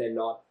fact that they're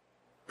not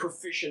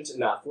proficient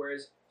enough.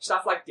 Whereas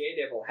stuff like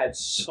Daredevil had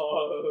so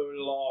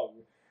long,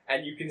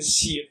 and you can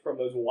see it from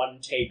those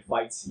one-take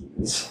fight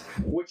scenes,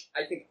 which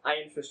I think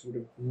Iron Fist would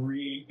have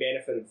really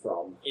benefited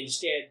from.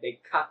 Instead, they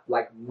cut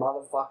like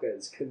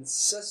motherfuckers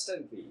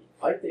consistently.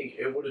 I think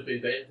it would have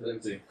been better for them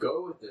to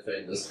go with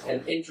Defenders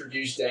and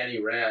introduce Danny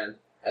Rand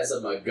as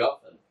a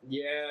MacGuffin.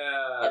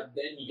 Yeah. And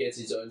then he gets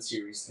his own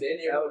series. Then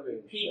everyone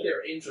would pique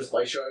their interest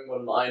by showing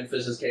what an Iron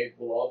Fist is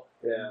capable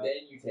of. Yeah. And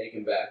then you take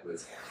him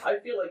backwards. I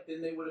feel like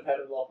then they would have had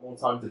a lot more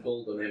time to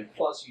build on him.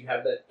 Plus, you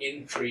have that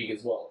intrigue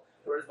as well.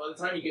 Whereas by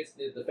the time you get to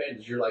the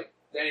Defenders, you're like,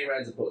 Danny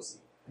Rand's a pussy.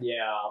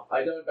 Yeah.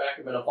 I don't back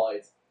him in a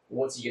fight.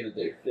 What's he gonna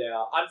do?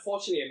 Yeah.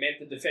 Unfortunately, it meant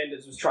the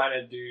Defenders was trying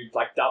to do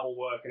like double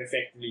work and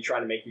effectively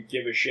trying to make you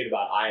give a shit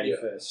about Iron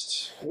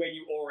Fist when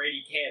you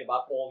already cared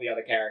about all the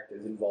other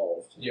characters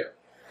involved. Yeah.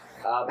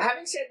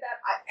 Having said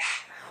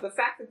that, the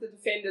fact that the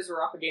Defenders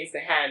were up against the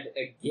Hand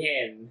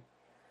again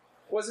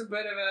was a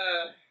bit of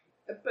a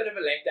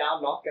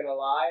letdown. Not gonna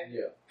lie.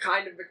 Yeah.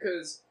 Kind of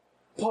because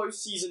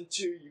post season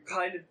 2, you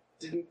kind of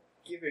didn't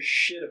give a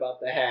shit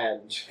about the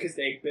Hand because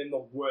they've been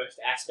the worst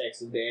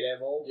aspects of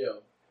Daredevil. Yeah.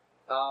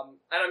 And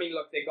I mean,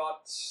 look, they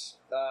got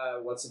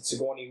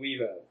Sigourney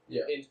Weaver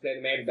in to play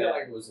the main I feel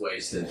like it was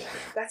wasted.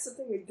 That's the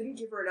thing; they didn't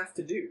give her enough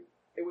to do.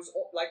 It was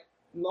like,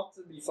 not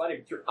to be funny,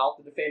 but throughout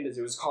the Defenders,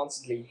 it was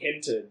constantly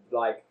hinted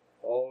like,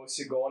 "Oh,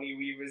 Sigourney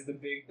Weaver's the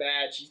big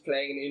bad; she's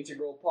playing an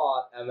integral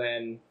part," and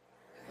then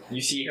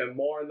you see her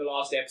more in the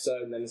last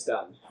episode, and then it's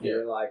done. Yeah.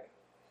 You're like,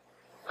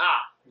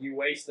 you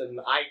wasted an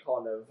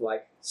icon of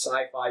like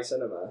sci-fi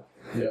cinema,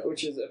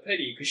 which is a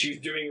pity because she was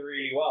doing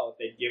really well if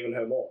they'd given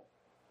her more.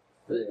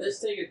 Let's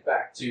take it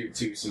back to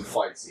some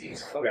fight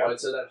scenes. Okay. Right,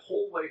 so that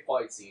hallway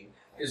fight scene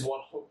is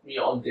what hooked me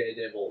on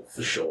Daredevil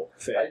for sure.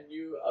 Fair. I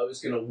knew I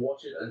was going to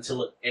watch it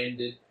until it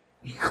ended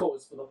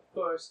because for the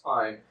first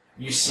time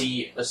you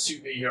see a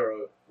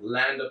superhero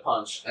land a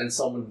punch and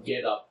someone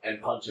get up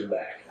and punch him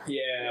back.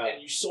 Yeah.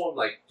 And you saw him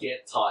like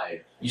get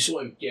tired. You saw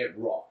him get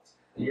rocked.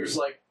 And you're just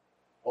like,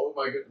 oh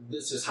my god,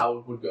 this is how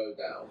it would go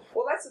down.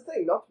 Well, that's the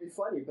thing, not to be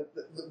funny, but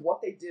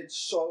what they did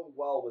so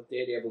well with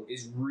Daredevil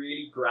is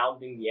really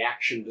grounding the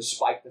action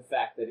despite the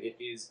fact that it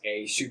is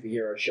a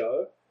superhero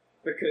show.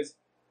 Because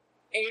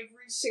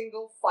every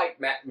single fight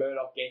Matt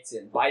Murdock gets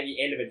in, by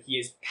the end of it, he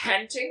is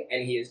panting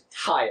and he is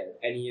tired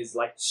and he is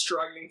like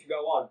struggling to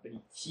go on, but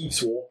he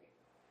keeps walking.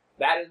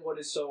 That is what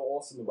is so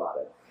awesome about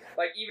it.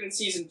 Like, even in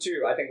season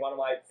 2, I think one of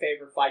my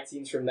favorite fight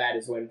scenes from that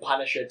is when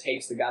Punisher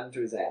takes the gun to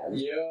his hand.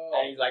 Yeah.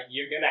 And he's like,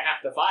 you're gonna have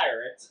to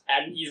fire it.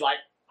 And he's like,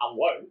 I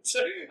won't.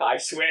 I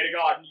swear to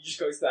God. And he just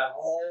goes to that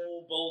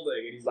whole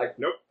building. And he's like,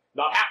 nope,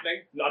 not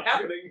happening. Not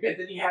happening. And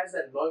then he has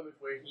that moment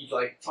where he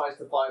like tries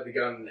to fire the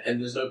gun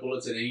and there's no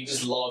bullets in it. And he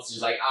just laughs.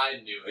 He's like,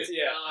 I knew it.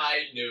 Yeah.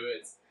 I knew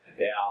it.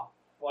 Yeah.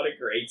 What a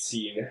great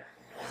scene.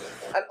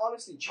 And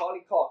honestly,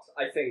 Charlie Cox,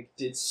 I think,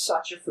 did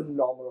such a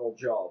phenomenal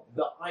job.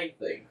 The eye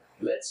thing.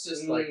 Let's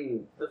just like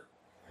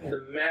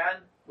the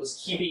man was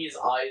keeping his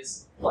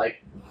eyes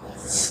like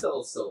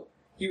still.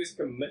 He was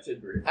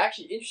committed, bro.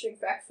 Actually, interesting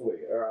fact for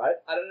you, alright?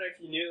 I don't know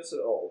if you knew this at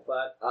all,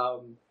 but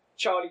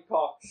Charlie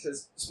Cox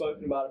has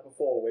spoken about it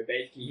before, where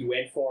basically he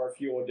went for a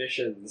few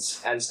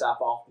auditions and stuff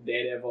after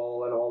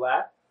Daredevil and all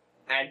that,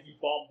 and he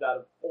bombed out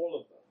of all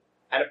of them.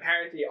 And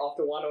apparently,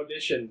 after one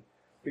audition,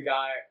 the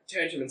guy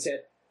turned to him and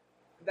said,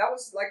 that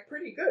was like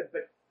pretty good,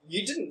 but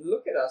you didn't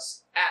look at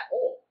us at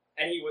all.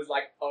 And he was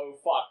like, oh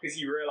fuck, because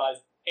he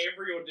realized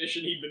every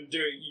audition he'd been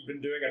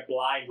doing it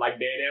blind like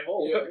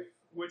Daredevil,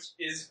 which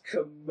is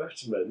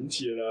commitment,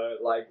 you know,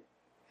 like.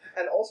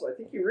 And also, I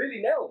think he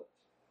really nailed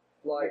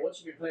it. Like, once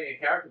you've been playing a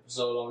character for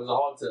so long, it's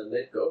hard to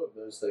let go of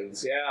those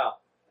things. Yeah,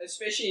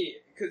 especially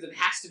because it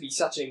has to be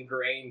such an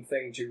ingrained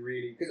thing to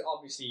really, because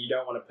obviously you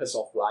don't want to piss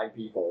off blind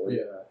people,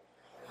 you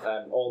know,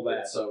 and all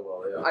that. So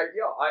well,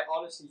 I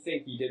honestly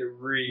think he did a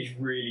really,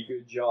 really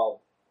good job.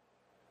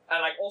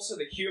 And, like, also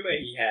the humor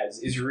he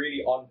has is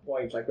really on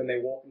point. Like, when they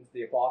walk into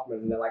the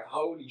apartment and they're like,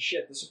 holy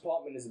shit, this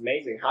apartment is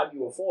amazing. How do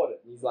you afford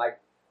it? And he's like,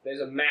 there's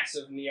a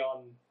massive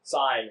neon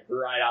sign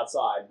right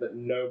outside that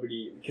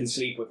nobody can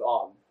sleep with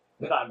on.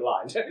 But I'm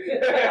blind.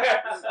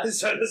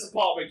 So this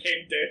apartment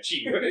came dirt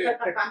cheap. Yeah,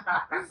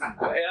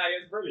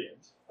 it's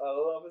brilliant. I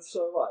love it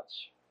so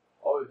much.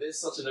 Oh, there's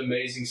such an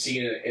amazing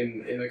scene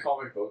in the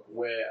comic book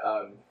where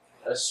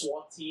a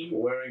SWAT team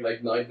wearing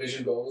like night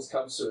vision goggles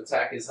comes to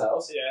attack his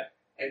house. Yeah.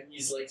 And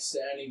he's like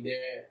standing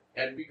there,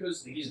 and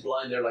because he's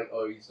blind, they're like,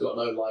 oh, he's got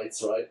no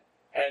lights, right?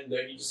 And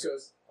he just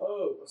goes,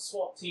 oh, a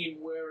SWAT team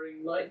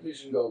wearing night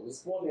vision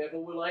goggles. Whatever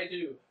will I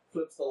do?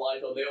 Flips the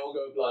light on, they all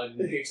go blind,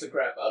 and kicks the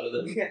crap out of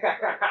them.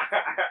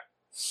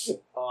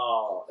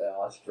 Oh, yeah,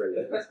 that's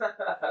brilliant.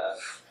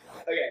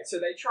 Okay, so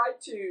they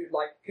tried to,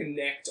 like,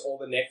 connect all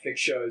the Netflix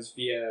shows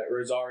via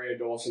Rosario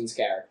Dawson's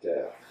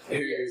character,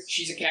 who,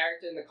 she's a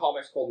character in the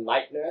comics called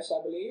Night Nurse,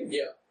 I believe.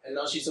 Yeah, and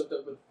now she's hooked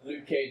up with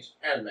Luke Cage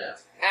and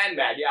Matt. And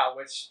Matt, yeah,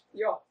 which,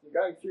 you're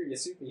going through your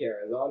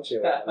superheroes, aren't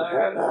you?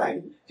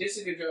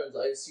 Jessica Jones,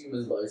 I assume,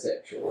 is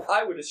bisexual.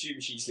 I would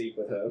assume she'd sleep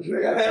with her.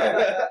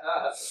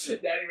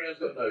 Danny Rand's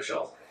got no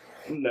shot.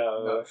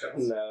 No.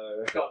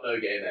 Got no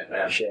game at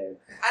man. Shame.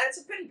 And it's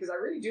a pity, because I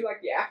really do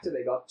like the actor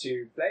they got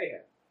to play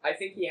him. I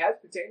think he has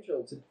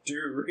potential to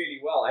do really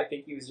well. I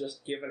think he was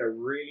just given a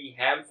really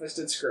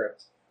ham-fisted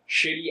script,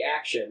 shitty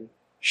action,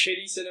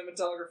 shitty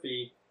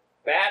cinematography,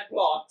 bad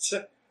plot.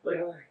 Like,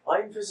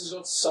 Iron Fist has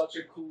got such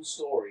a cool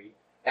story,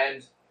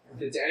 and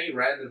the Danny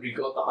Rand that we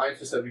got, the Iron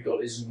Fist that we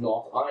got, is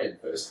not Iron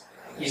Fist.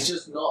 He's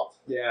just not.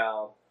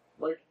 Yeah.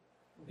 Like,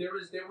 there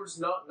was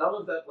not none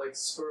of that, like,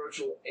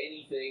 spiritual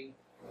anything.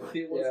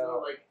 There was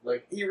no,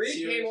 like... He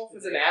really came off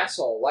as an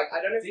asshole. Like,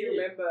 I don't know if you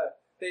remember...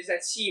 There's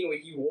that scene where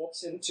he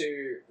walks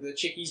into the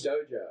Chickie's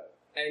dojo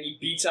and he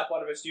beats up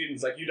one of her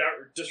students, like, you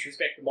don't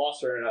disrespect the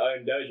master in her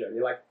own dojo. And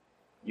you're like,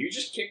 you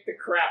just kicked the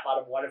crap out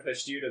of one of her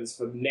students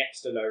for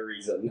next to no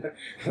reason.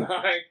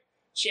 Like,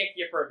 check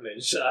your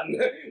privilege, son.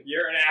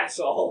 You're an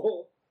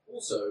asshole.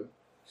 Also,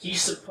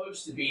 he's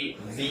supposed to be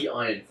the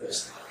Iron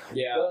Fist.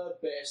 Yeah. The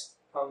best.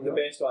 The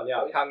best one,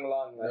 yeah. Kung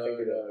Lung, I think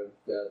it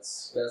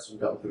that's is. from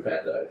Kung Fu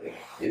Panda, I think.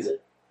 Is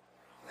it?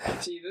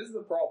 See, this is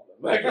the problem.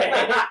 Okay?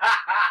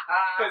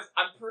 Because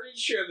I'm pretty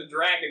sure the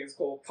dragon is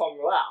called Kung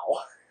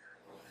Lao.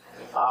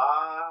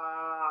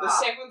 The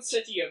seventh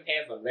city of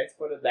heaven, let's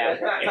put it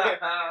that way.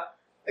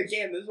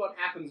 Again, this is what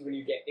happens when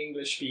you get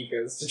English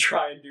speakers to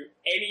try and do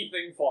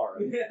anything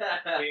foreign.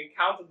 We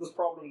encountered this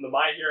problem in the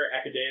My Hero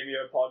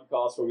Academia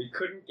podcast where we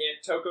couldn't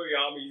get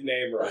Tokoyami's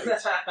name right.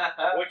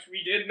 Which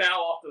we did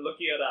now after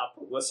looking it up.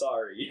 We're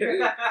sorry.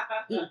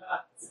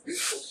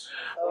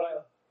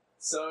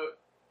 So,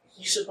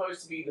 he's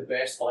supposed to be the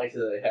best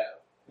fighter they have.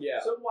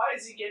 Yeah. So why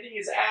is he getting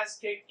his ass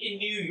kicked in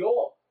New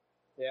York?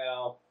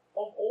 Yeah.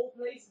 Of all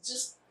places,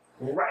 just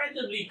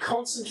randomly,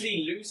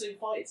 constantly losing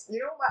fights. You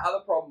know what my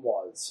other problem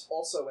was?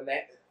 Also, when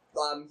they,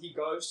 he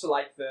goes to,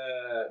 like,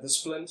 the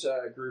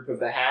splinter group of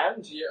the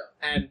Hand. Yeah.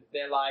 And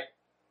they're like,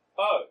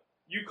 oh,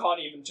 you can't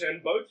even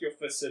turn both your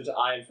fists into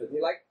Iron Fist. And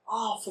you're like,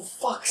 oh, for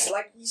fuck's sake,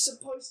 like, he's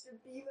supposed to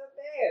be the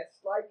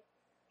best. Like,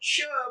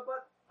 sure,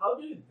 but how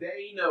do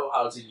they know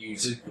how to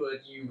use it,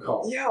 but you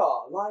can't? Yeah,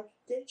 like,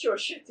 get your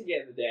shit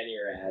together, Danny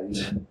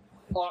Rand.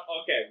 Oh,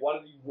 okay, one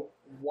of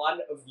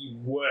the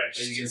worst.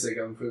 Are you gonna say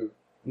Kung Fu?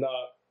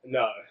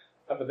 No,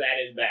 but that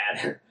is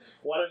bad.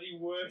 One of the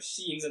worst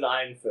scenes in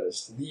Iron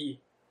Fist. The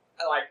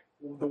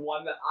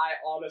one that I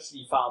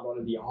honestly found one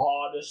of the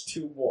hardest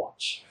to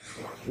watch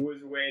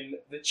was when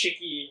the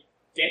chickie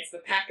gets the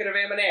packet of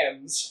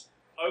M&Ms,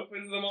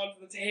 opens them onto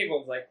the table,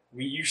 and is like,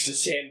 we used to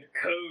send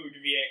code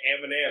via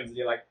M&Ms, and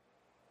you're like,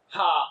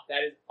 ha,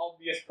 that is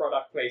obvious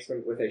product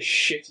placement with a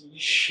shitty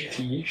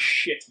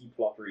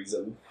plot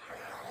reason.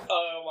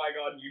 Oh my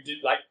god, you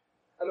did, like...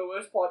 And the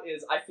worst part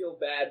is, I feel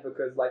bad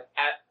because, like,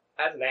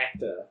 as an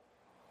actor,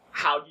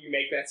 how do you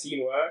make that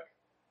scene work?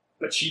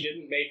 But she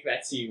didn't make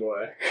that scene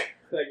work.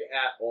 Like,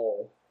 at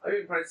all. I'm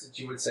impressed that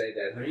you would say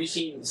that. Have you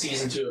seen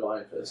Season 2 of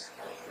Iron Fist?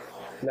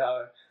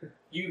 No.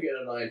 You get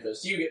an Iron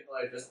Fist, you get an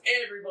Iron Fist,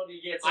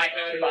 everybody gets an Iron Fist.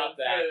 I heard about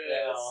that.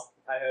 Yeah,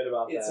 I heard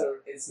about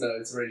that.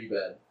 It's really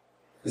bad.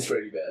 It's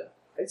really bad.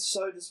 It's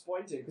so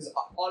disappointing because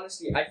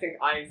honestly, I think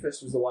Iron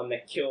Fist was the one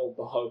that killed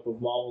the hope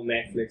of Marvel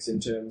Netflix in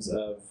terms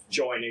of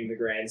joining the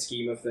grand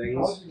scheme of things.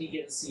 How did he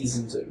get a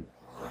Season 2?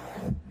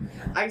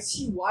 I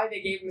see why they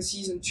gave him a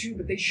Season 2,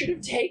 but they should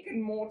have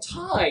taken more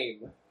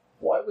time.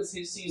 Why was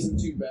his Season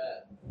 2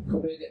 bad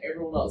compared to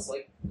everyone else?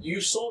 Like,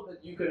 you saw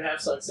that you could have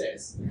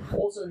success.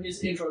 Also,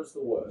 his intro's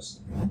the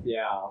worst.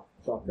 Yeah,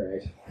 it's not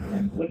great.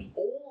 Like,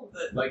 all of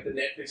the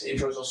Netflix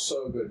intros are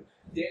so good.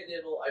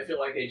 Daredevil, I feel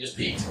like they just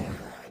peaked.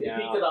 They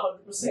peaked at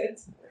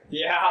 100%.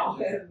 Yeah.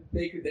 And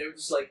they were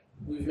just like,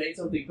 we've made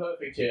something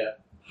perfect here.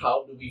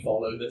 How do we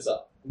follow this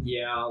up?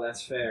 Yeah,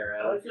 that's fair.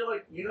 And I feel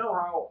like, you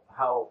know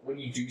how when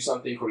you do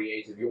something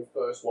creative, your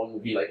first one will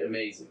be, like,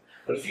 amazing.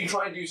 But if you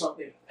try and do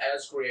something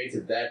as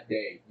creative that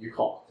day, you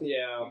can't.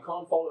 Yeah. You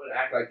can't follow an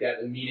act like that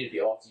immediately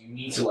after. You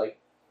need to, like,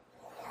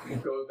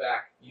 go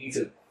back. You need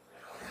to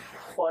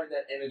find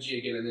that energy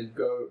again and then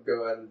go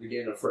at it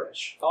again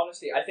afresh.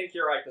 Honestly, I think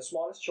you're right. The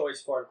smartest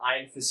choice for an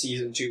Iron Fist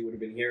Season 2 would have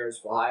been Heroes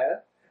for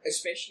Hire.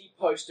 Especially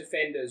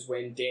post-Defenders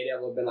when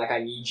Daredevil had been like,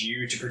 I need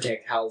you to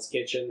protect Hell's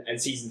Kitchen,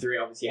 and Season 3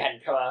 obviously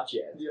hadn't come out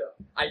yet. Yeah.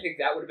 I think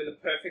that would have been the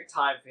perfect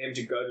time for him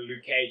to go to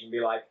Luke Cage and be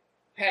like,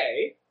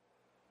 hey,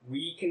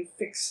 we can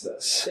fix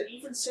this. They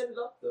even set it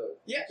up, though.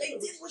 Yeah, they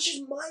did, which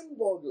is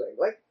mind-boggling.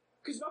 Like,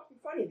 because not to be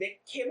funny, their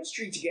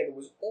chemistry together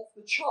was off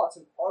the charts,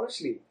 and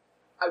honestly,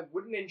 I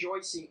wouldn't enjoy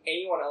seeing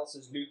anyone else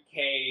as Luke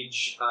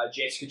Cage,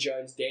 Jessica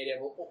Jones,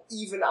 Daredevil, or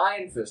even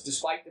Iron Fist,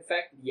 despite the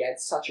fact that he had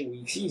such a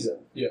weak season.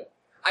 Yeah.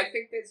 I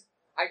think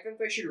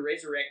they should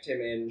resurrect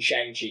him in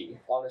Shang-Chi,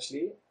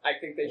 honestly. I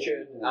think they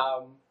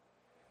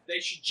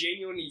should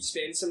genuinely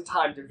spend some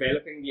time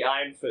developing the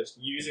Iron Fist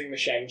using the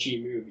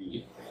Shang-Chi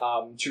movie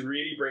to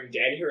really bring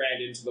Danny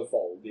Rand into the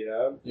fold, you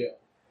know? Yeah.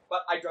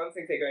 But I don't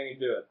think they're going to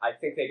do it. I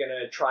think they're going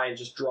to try and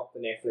just drop the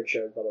Netflix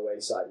shows by the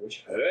wayside,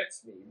 which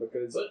hurts me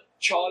because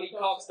Charlie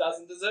Cox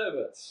doesn't deserve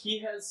it.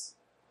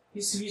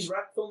 He's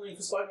wrapped filming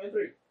for Spider-Man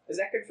 3. Is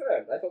that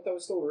confirmed? I thought there were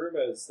still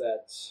rumors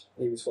that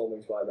he was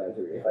filming Spider-Man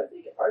 3.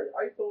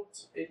 I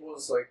thought it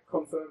was like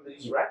confirmed that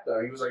he's wrapped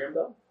now. He was like, I'm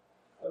done.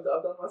 I've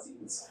done my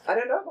scenes. I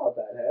don't know about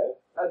that, hey?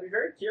 I'd be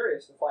very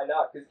curious to find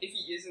out, because if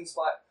he is in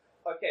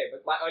okay,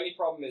 but my only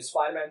problem is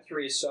Spider-Man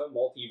 3 is so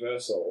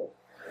multiversal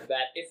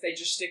that if they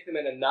just stick them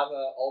in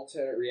another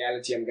alternate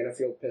reality, I'm gonna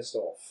feel pissed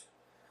off.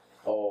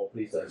 Oh,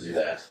 please don't do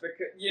that.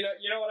 Because you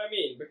know what I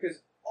mean?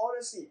 Because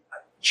honestly,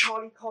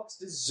 Charlie Cox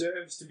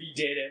deserves to be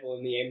Daredevil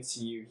in the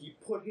MCU. He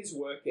put his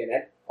work in,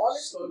 and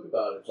honestly, spoke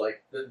about it,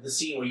 like the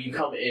scene where you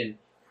come in,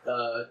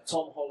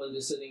 Tom Holland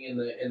is sitting in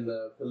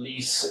the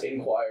police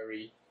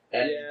inquiry,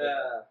 and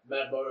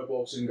Matt Murdock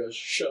walks in and goes,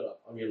 "Shut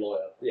up, I'm your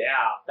lawyer." Yeah,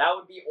 that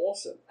would be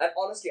awesome. And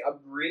honestly, I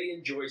really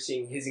enjoy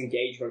seeing his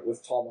engagement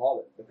with Tom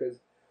Holland, because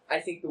I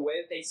think the way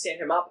that they set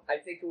him up, I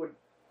think it would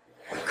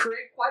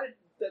create quite a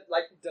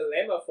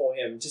dilemma for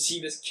him to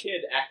see this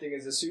kid acting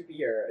as a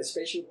superhero,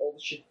 especially with all the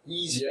shit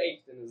he's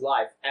faced in his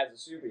life as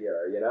a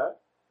superhero, you know?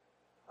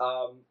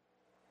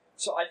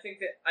 So I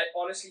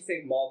honestly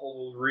think Marvel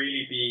will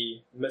really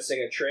be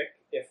missing a trick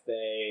if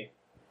they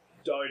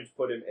don't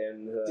put him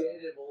in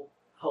Daredevil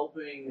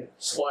helping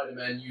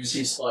Spider-Man use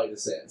his spider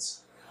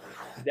sense.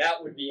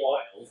 That would be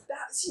wild.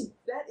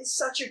 That is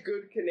such a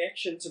good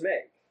connection to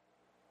make.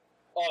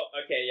 Oh,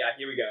 okay, yeah,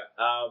 here we go.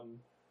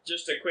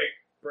 Just a quick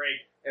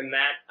break in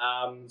that.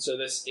 So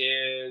this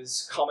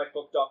is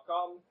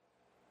comicbook.com.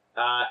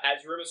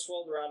 As rumors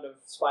swirled around of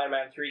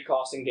Spider-Man 3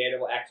 casting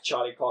Daredevil actor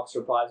Charlie Cox to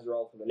reprise the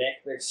role for the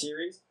Netflix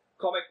series,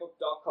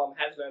 comicbook.com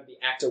has learned the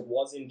actor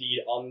was indeed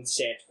on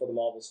set for the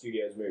Marvel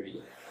Studios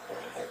movie.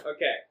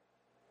 Okay.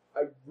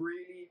 I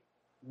really,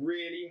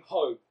 really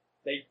hope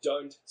they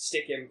don't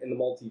stick him in the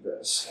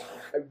multiverse.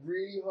 I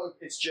really hope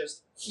it's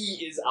just,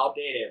 he is our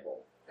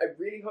Daredevil. I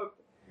really hope,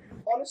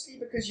 honestly,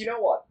 because you know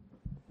what?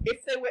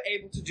 If they were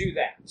able to do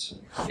that,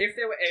 if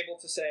they were able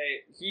to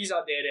say, he's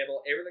our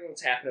Daredevil, everything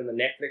that's happened in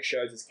the Netflix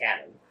shows is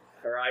canon,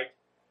 alright?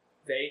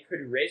 They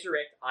could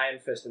resurrect Iron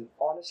Fist, and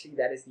honestly,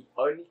 that is the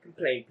only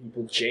complaint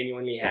people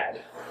genuinely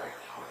had.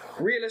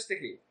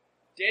 Realistically,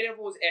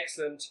 Daredevil was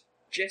excellent,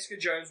 Jessica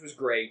Jones was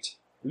great,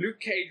 Luke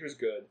Cage was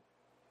good,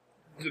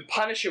 the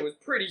Punisher was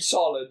pretty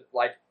solid,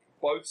 like,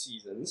 both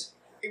seasons.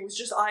 It was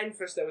just Iron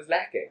Fist that was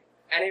lacking.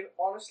 And if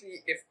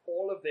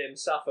all of them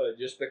suffer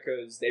just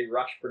because they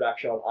rushed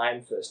production on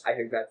Iron Fist, I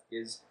think that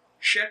is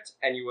shit,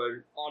 and you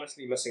were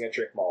honestly missing a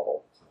trick,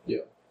 Marvel.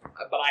 Yeah.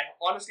 But I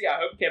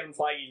hope Kevin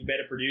Feige is a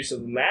better producer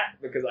than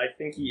that, because I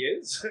think he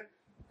is.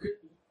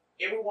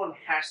 Everyone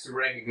has to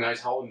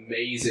recognize how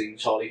amazing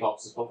Charlie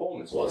Cox's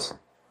performance was.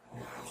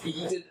 He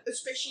did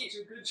especially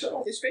a good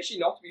job. Especially,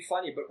 not to be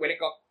funny, but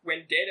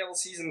when Daredevil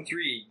Season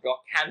 3 got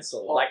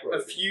cancelled,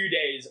 a few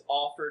days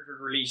after it was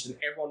released, and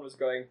everyone was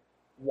going,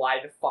 why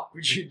the fuck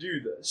would you do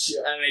this?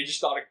 Yeah. And they just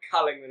started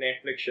culling the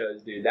Netflix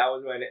shows, dude. That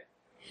was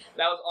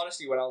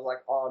honestly when I was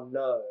like, oh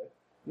no.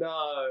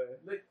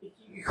 Like,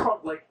 you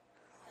can't, like,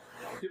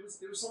 there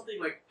was something,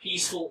 like,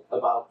 peaceful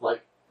about,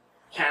 like,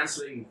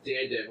 cancelling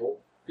Daredevil,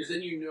 because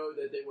then you know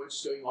that they weren't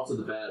just going after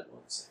the bad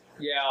ones.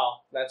 Yeah,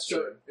 that's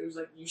true. It was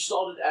like, you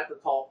started at the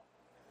top,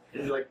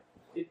 and, like,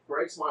 it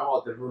breaks my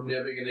heart that we're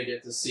never going to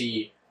get to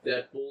see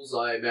that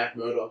Bullseye-Matt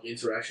Murdock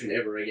interaction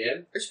ever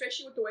again.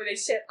 Especially with the way they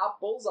set up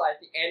Bullseye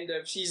at the end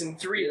of Season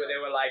 3, where they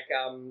were, like,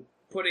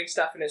 putting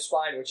stuff in his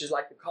spine, which is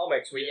like the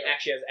comics, where he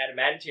actually has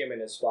adamantium in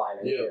his spine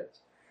and shit.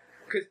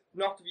 Because,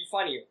 not to be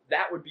funny,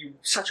 that would be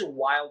such a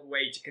wild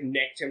way to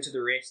connect him to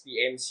the rest of the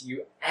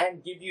MCU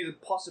and give you the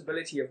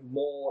possibility of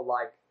more,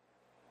 like,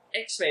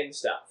 X-Men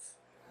stuff,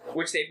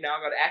 which they've now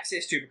got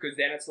access to, because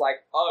then it's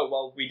like, oh,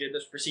 well, we did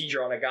this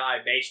procedure on a guy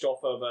based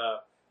off of a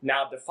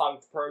now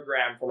defunct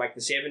program from, like, the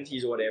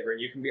 70s or whatever,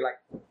 and you can be like,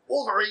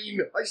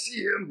 Wolverine, I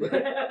see him!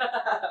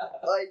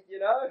 Like, you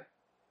know?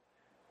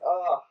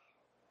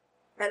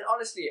 And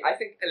honestly, I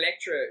think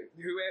Elektra,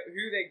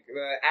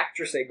 the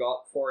actress they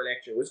got for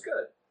Elektra was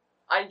good.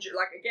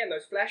 Again,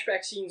 those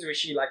flashback scenes where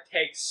she,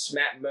 takes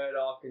Matt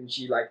Murdock and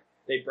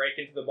they break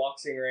into the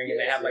boxing ring and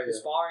they have, the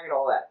sparring and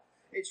all that.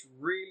 It's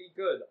really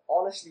good.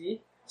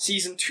 Honestly,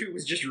 season 2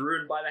 was just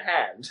ruined by the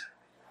Hand.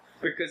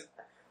 Because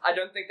I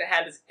don't think the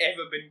Hand has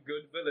ever been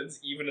good villains,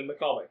 even in the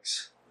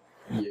comics.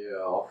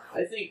 Yeah.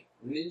 I think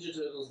Ninja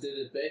Turtles did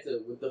it better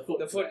with the Foot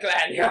The Foot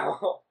Clan, yeah.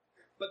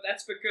 But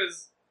that's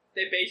because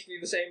they're basically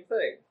the same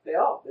thing. They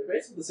are. They're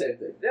basically the same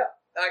thing. Yeah.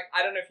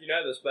 I don't know if you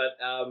know this, but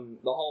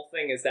the whole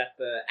thing is that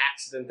the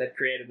accident that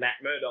created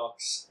Matt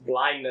Murdock's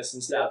blindness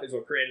and stuff is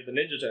what created the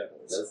Ninja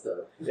Turtles. That's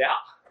dope. Yeah.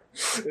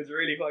 It's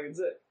really fucking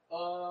sick.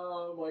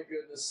 Oh my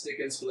goodness, Stick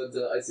and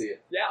Splinter. I see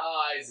it. Yeah.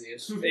 I see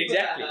it.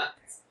 Exactly.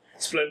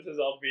 Splinter's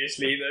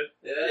obviously the...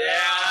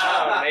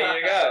 Yeah. There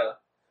you go.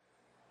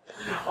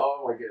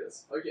 Oh my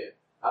goodness. Okay.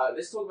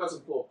 Let's talk about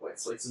some plot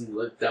points, like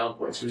some down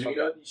points, because we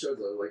know these shows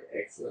are like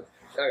excellent.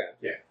 Okay.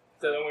 Yeah.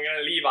 So then we're going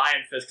to leave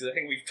Iron Fist, because I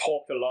think we've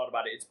talked a lot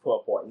about its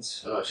poor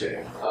points. Oh,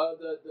 shit.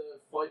 The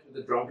fight with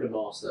the Drunken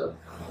Master.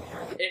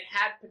 It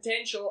had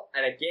potential,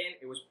 and again,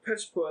 it was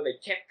piss poor. They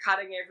kept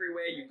cutting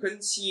everywhere. You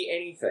couldn't see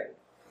anything.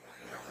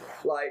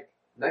 Like...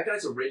 That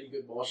guy's a really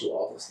good martial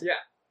artist.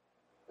 Yeah.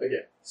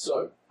 Okay,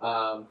 so,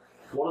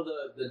 one of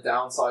the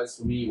downsides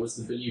for me was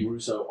the Billy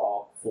Russo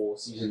arc for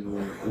season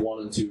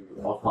 1 and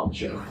 2 of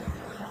Punisher.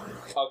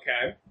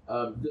 Okay.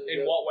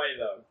 In what way,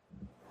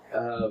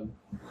 though?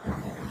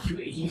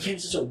 He became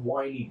such a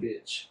whiny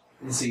bitch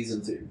in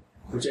season 2,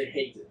 which I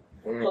hated.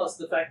 Plus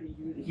the fact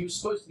that he was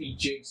supposed to be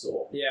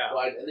Jigsaw, Yeah.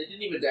 right? And they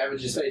didn't even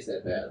damage his face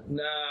that bad.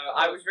 No,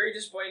 I was very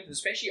disappointed,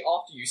 especially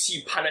after you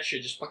see Punisher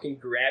just fucking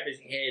grab his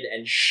head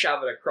and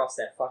shove it across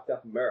that fucked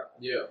up mirror.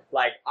 Yeah.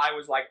 Like, I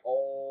was like,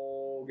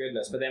 oh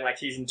goodness. But then, like,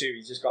 season 2,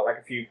 he's just got like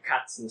a few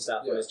cuts and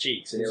stuff on his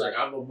cheeks. And he's you're like,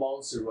 I'm a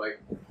monster, like,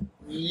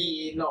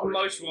 yeah, not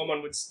really. Most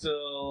women would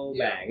still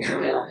bang.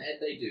 and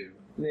they do.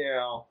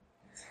 Yeah.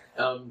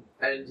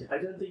 And I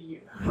don't think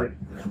you like.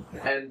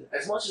 And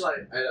as much as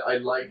I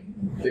like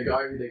the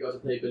guy who they got to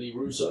play Billy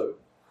Russo,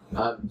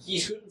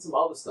 he's good in some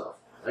other stuff.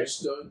 I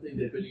just don't think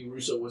that Billy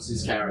Russo was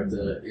his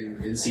character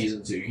in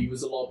season 2. He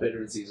was a lot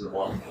better in season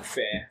 1.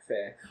 Fair.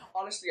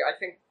 Honestly, I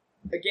think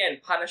again,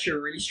 Punisher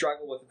really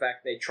struggled with the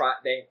fact they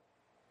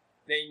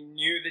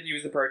knew that he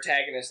was the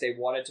protagonist. They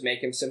wanted to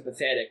make him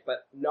sympathetic,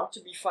 but not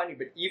to be funny.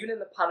 But even in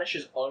the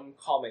Punisher's own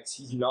comics,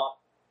 he's not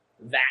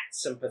that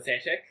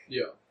sympathetic.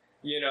 Yeah.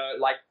 You know,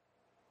 like,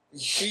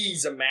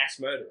 he's a mass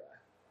murderer.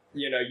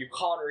 You know, you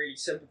can't really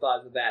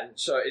sympathize with that.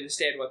 So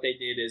instead what they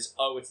did is,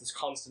 it's this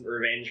constant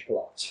revenge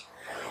plot.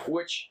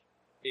 Which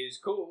is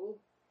cool,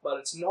 but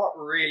it's not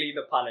really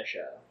the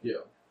Punisher.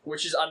 Yeah.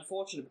 Which is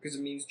unfortunate because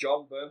it means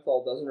John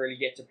Bernthal doesn't really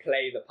get to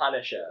play the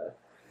Punisher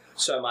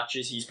so much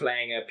as he's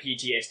playing a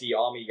PTSD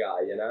army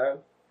guy, you know?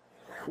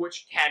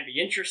 Which can be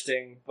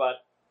interesting,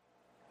 but...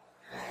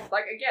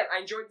 Like, again, I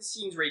enjoyed the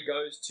scenes where he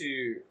goes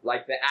to,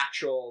 like,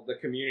 the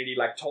community,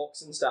 like,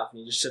 talks and stuff, and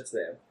he just sits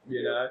there,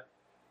 you know?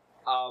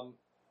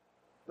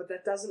 But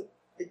it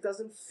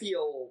doesn't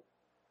feel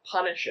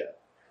Punisher.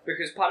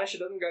 Because Punisher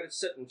doesn't go to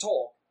sit and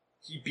talk,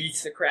 he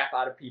beats the crap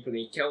out of people and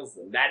he kills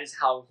them. That is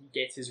how he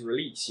gets his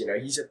release, you know?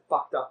 He's a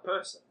fucked up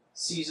person.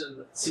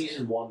 Season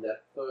 1,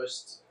 that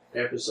first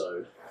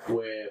episode,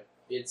 where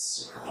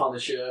it's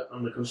Punisher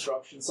on the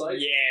construction site.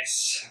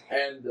 Yes.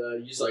 And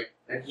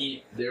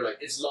they're like,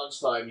 it's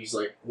lunchtime. He's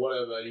like,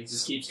 whatever. And he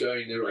just keeps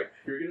going. They're like,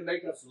 you're going to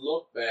make us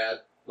look bad.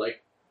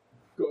 Like,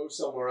 go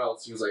somewhere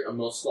else. He was like, I'm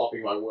not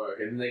stopping my work.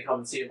 And then they come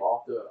and see him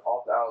after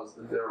hours.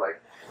 And they're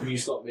like, you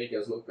stop making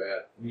us look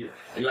bad.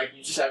 And like,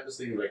 you just have this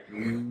thing like,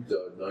 you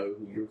don't know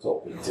who you're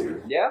talking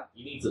to. Yeah.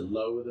 You need to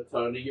lower the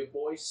tone of your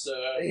voice,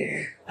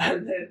 sir.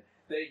 And then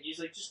he's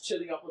like just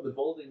chilling up on the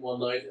building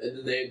one night, and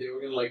then they were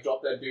gonna like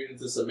drop that dude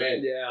into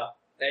cement. Yeah.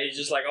 And he's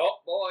just like, oh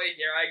boy,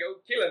 here I go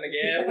killing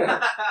again.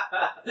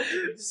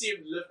 You just see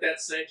him lift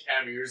that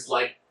sledgehammer, you're just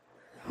like,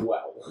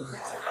 well.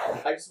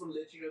 I just want to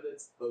let you know that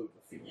it's over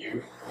for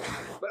you.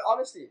 But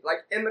honestly,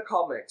 like in the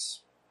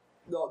comics,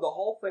 the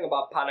whole thing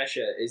about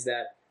Punisher is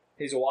that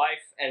his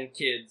wife and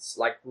kids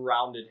like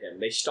grounded him.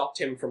 They stopped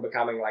him from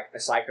becoming like a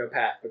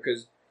psychopath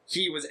because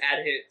he was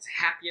at his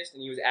happiest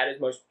and he was at his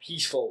most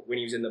peaceful when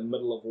he was in the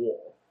middle of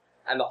war.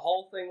 And the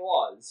whole thing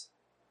was,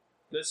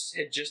 this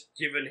had just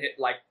given him,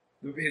 like,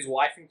 his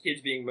wife and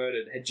kids being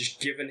murdered had just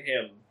given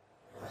him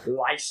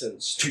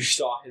license to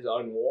start his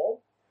own war,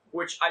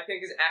 which I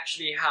think is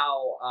actually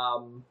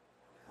how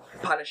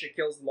Punisher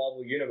kills the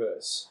Marvel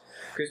Universe.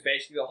 Because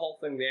basically the whole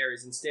thing there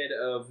is instead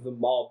of the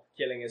mob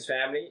killing his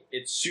family,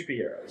 it's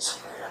superheroes.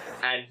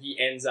 And he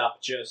ends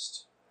up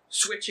just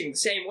switching the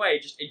same way,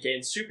 just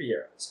against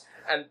superheroes.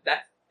 And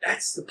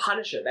that's the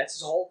Punisher. That's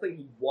his whole thing.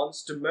 He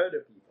wants to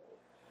murder people.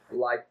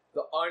 Like,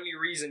 the only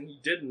reason he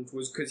didn't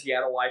was because he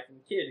had a wife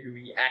and kid who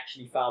he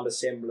actually found a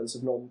semblance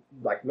of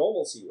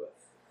normalcy with.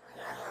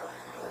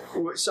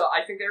 So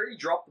I think they really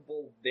dropped the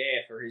ball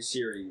there for his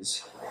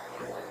series,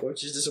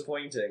 which is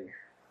disappointing.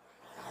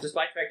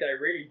 Despite the fact that I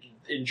really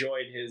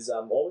enjoyed his,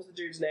 what was the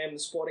dude's name? The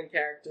supporting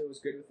character was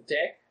good with the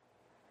tech.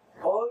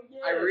 Oh,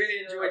 yeah. I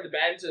really enjoyed the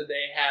banter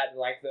they had,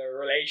 like the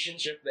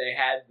relationship they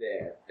had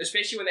there.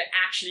 Especially when they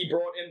actually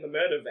brought in the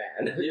murder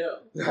van. Yeah.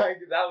 Like,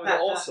 that was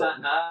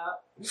awesome.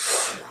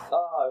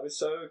 It was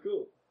so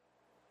cool.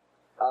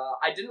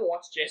 I didn't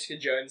watch Jessica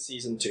Jones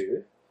season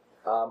 2.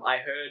 I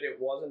heard it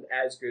wasn't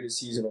as good as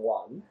season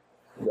 1,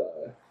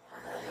 though.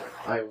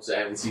 I also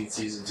haven't seen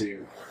season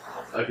 2.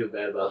 I feel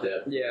bad about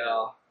that.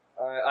 Yeah,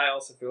 I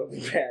also feel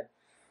bad.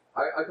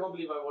 I can't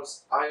believe I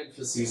watched Iron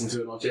Fist season 2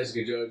 and not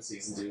Jessica Jones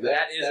season 2.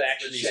 That's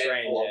actually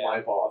strange. On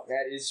my part.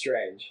 That is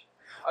strange.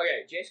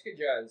 Okay, Jessica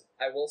Jones,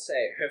 I will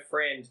say, her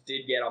friend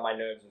did get on my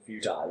nerves a few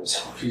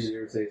times. She's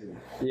irritating.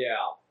 Yeah.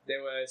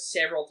 There were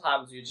several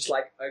times where you're just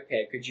like,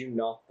 okay, could you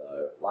not,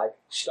 though? Like,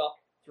 stop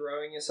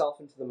throwing yourself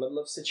into the middle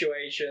of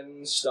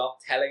situations, stop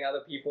telling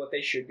other people what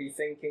they should be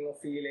thinking or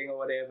feeling or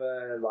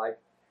whatever. Like,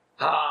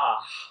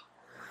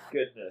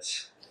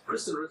 goodness.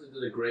 Kristen Ritter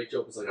did a great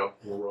job as like a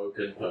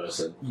broken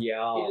person.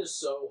 Yeah. It is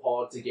so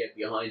hard to get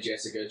behind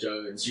Jessica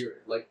Jones. You're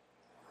like,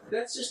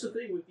 that's just the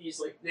thing with these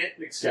like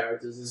Netflix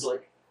characters is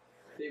like,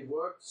 they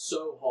worked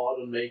so hard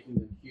on making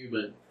them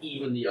human,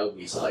 even the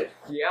ugly side.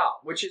 Yeah,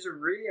 which is a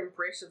really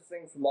impressive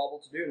thing for Marvel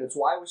to do, and it's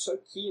why I was so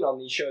keen on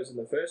these shows in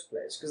the first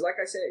place. Because, like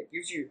I said, it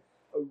gives you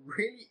a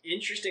really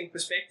interesting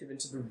perspective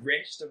into the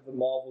rest of the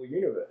Marvel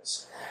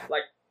universe.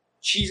 Like,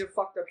 she's a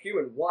fucked up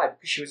human. Why?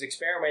 Because she was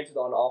experimented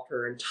on after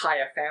her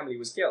entire family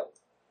was killed.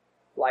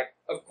 Like,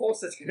 of course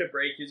that's going to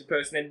break you as a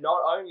person, and not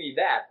only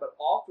that, but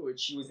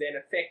afterwards she was then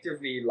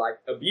effectively, like,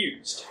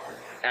 abused.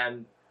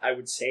 And I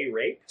would say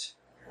raped.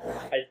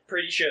 I'm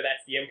pretty sure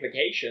that's the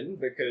implication,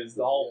 because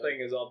the whole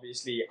thing is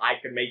obviously, I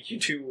can make you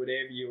do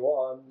whatever you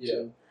want. Yeah.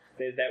 And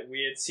there's that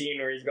weird scene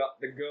where he's got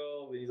the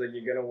girl, and he's like,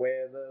 you're gonna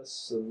wear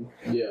this, and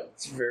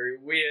it's very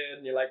weird,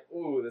 and you're like,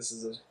 ooh, this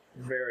is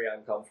very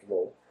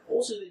uncomfortable.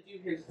 Also, they do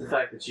hint at the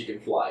fact that she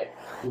can fly.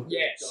 With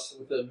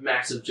the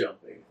massive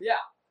jumping. Yeah,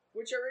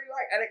 which I really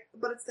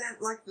like. But it's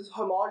that, like, the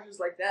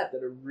homages like that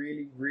are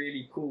really,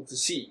 really cool to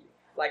see.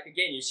 Like,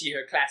 again, you see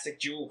her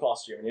classic Jewel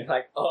costume, and you're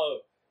like,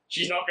 oh,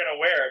 she's not gonna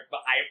wear it,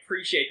 but I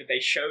appreciate that they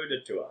showed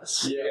it to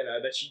us. Yeah. You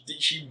know, that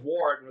she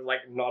wore it and was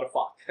like, not a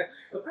fuck.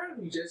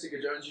 Apparently Jessica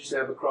Jones used to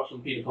have a crush on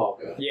Peter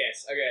Parker.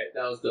 Yes, okay.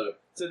 That was dope.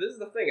 So this is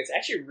the thing, it's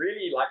actually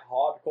really, like,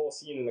 hardcore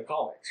scene in the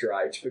comics,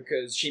 right?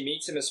 Because she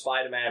meets him as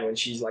Spider-Man when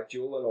she's, like,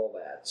 Jewel and all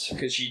that.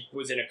 Because she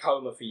was in a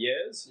coma for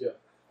years. Yeah.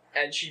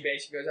 And she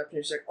basically goes up to him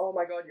and she's like, oh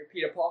my god, you're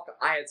Peter Parker.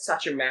 I had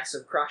such a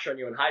massive crush on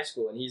you in high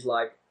school. And he's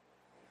like,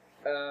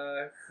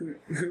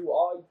 who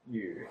are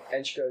you?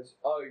 And she goes,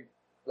 oh,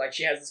 like,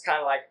 she has this kind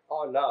of like,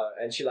 oh no,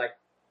 and she like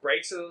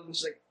breaks it, and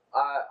she's like,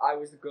 I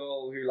was the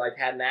girl who like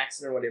had an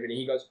accident or whatever, and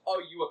he goes,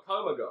 oh, you were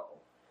Coma Girl,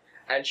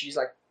 and she's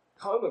like,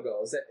 Coma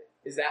Girl,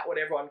 is that what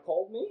everyone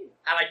called me?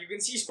 And like, you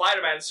can see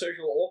Spider-Man's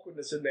social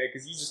awkwardness in there,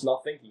 because he's just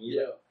not thinking, he's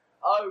like,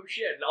 oh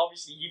shit, and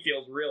obviously he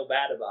feels real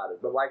bad about it,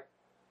 but like,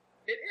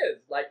 it is,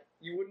 like,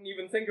 you wouldn't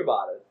even think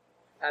about it.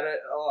 And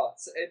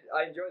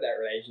I enjoy that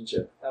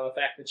relationship, and the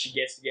fact that she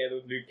gets together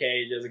with Luke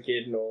Cage as a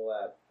kid and all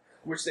that.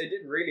 Which they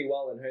did really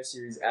well in her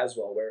series as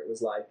well, where it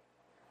was like,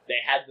 they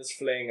had this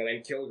fling, and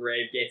then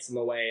Kilgrave gets in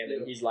the way, and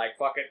then he's like,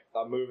 fuck it,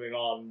 I'm moving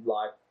on,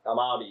 like, I'm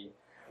outie.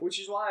 Which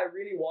is why I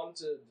really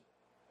wanted,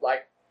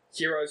 like,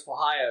 Heroes for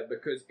Hire,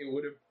 because it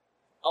would have,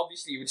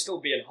 obviously, it would still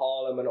be in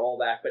Harlem and all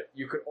that, but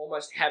you could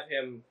almost have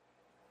him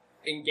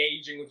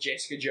engaging with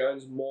Jessica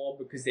Jones more,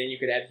 because then you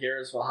could have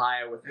Heroes for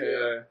Hire with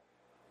her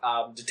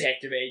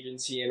detective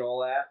agency and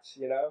all that,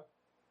 you know?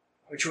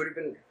 Which would have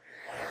been...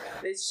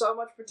 There's so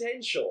much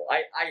potential.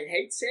 I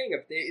hate saying it,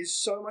 but there is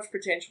so much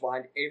potential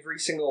behind every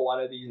single one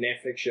of these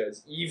Netflix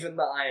shows, even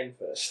the Iron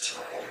Fist,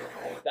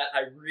 that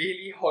I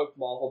really hope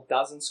Marvel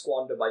doesn't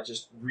squander by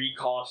just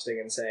recasting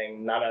and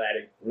saying none of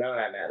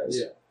that matters.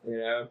 Yeah. You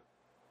know?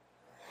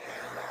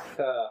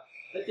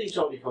 I think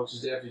Charlie Cox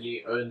has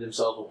definitely earned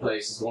himself a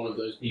place as one of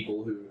those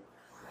people who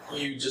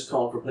you just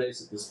can't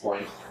replace at this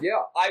point.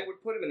 Yeah, I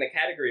would put him in the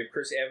category of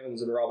Chris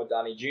Evans and Robert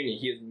Downey Jr.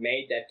 He has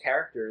made that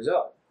character his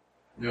own.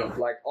 Yeah.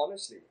 Like,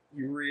 honestly,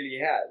 he really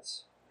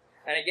has.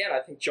 And again, I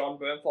think Jon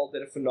Bernthal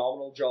did a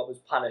phenomenal job as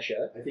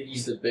Punisher. I think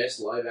he's the best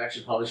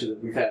live-action Punisher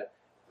that we've had.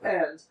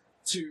 And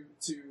to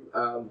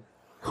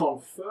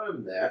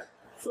confirm that,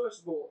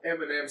 first of all,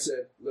 Eminem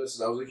said,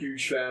 listen, I was a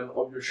huge fan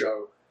of your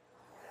show.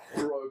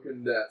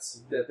 Broken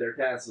that they're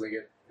cancelling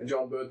it. And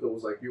Jon Bernthal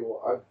was like,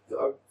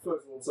 I'm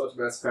first of all such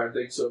a massive fan,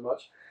 thanks so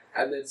much.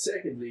 And then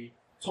secondly,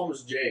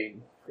 Thomas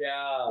Jane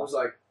was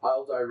like,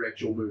 I'll direct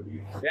your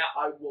movie. Yeah.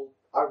 I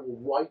will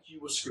write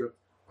you a script.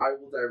 I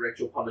will direct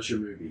your Punisher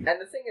movie. And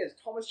the thing is,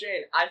 Thomas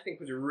Jane, I think,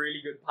 was a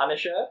really good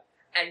Punisher,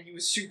 and he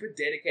was super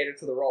dedicated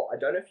to the role. I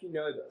don't know if you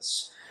know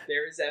this.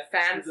 There is a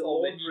fan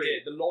film that he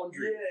did, The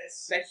Laundry,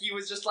 that he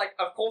was just like,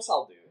 of course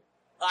I'll do.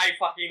 I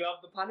fucking love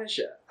the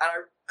Punisher.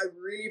 And I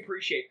really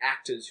appreciate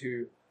actors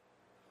who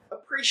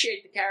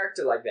appreciate the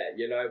character like that,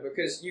 you know,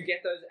 because you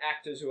get those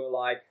actors who are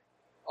like,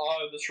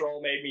 oh, this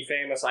role made me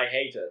famous, I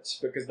hate it,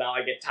 because now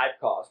I get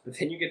typecast. But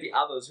then you get the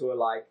others who are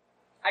like,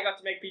 I got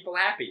to make people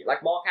happy.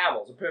 Like Mark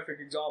Hamill's a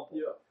perfect example.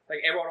 Yeah. Like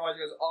everyone always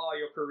goes, oh,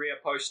 your career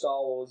post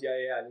Star Wars,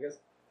 yeah. And he goes,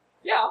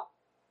 yeah,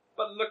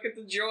 but look at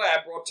the joy I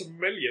brought to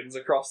millions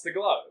across the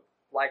globe.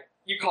 Like,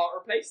 you can't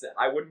replace that.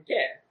 I wouldn't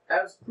care.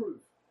 As proof,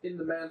 in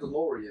The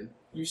Mandalorian,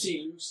 you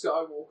see Luke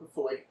Skywalker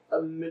for like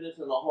a minute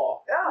and a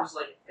half. Yeah. It's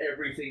like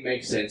everything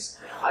makes sense.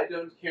 I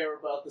don't care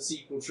about the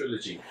sequel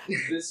trilogy.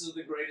 This is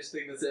the greatest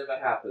thing that's ever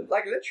happened.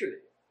 Like, literally.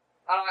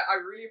 I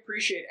really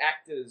appreciate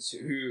actors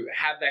who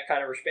have that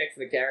kind of respect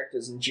for the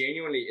characters, and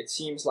genuinely, it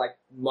seems like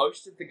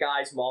most of the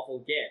guys Marvel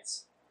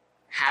gets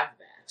have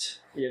that.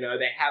 You know,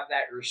 they have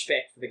that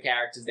respect for the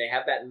characters, they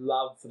have that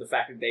love for the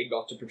fact that they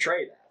got to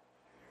portray that.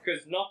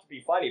 Because, not to be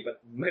funny, but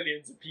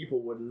millions of people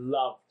would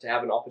love to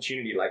have an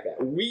opportunity like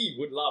that. We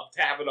would love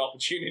to have an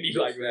opportunity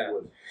like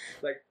that.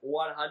 Like,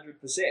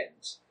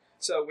 100%.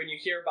 So when you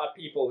hear about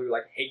people who,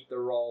 like, hate the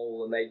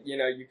role and they, you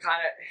know, you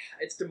kind of,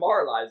 it's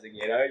demoralizing,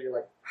 you know? You're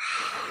like...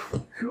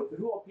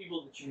 Who are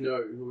people that you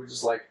know who are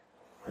just like,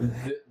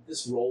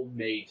 this role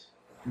made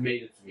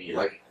it for me?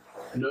 Like,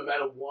 no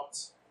matter what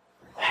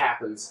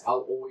happens,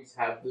 I'll always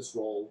have this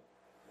role.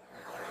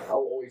 I'll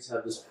always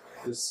have this...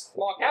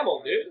 Mark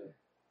Hamill, dude.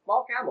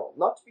 Mark Hamill.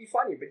 Not to be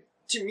funny, but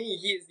to me,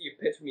 he is the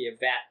epitome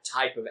of that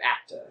type of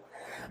actor.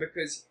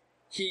 Because...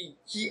 He,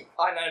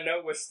 and I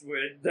know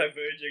we're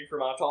diverging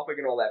from our topic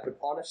and all that, but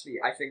honestly,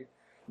 I think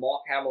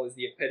Mark Hamill is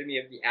the epitome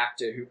of the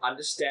actor who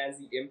understands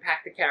the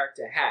impact the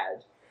character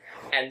had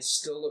and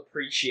still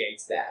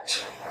appreciates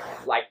that.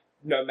 Like,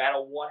 no matter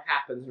what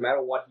happens, no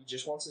matter what, he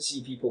just wants to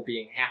see people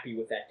being happy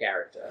with that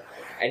character.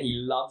 And he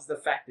loves the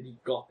fact that he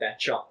got that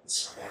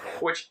chance.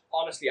 Which,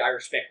 honestly, I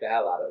respect the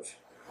hell out of.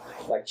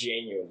 Like,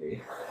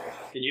 genuinely.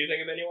 Can you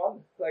think of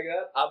anyone like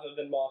that, other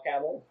than Mark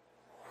Hamill?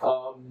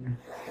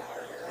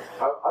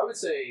 I would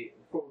say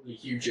probably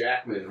Hugh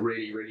Jackman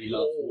really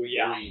loved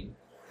Wolverine.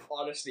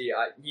 Honestly,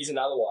 he's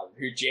another one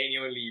who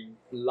genuinely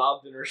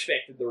loved and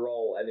respected the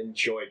role and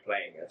enjoyed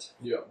playing it.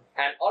 Yeah.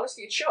 And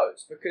honestly, it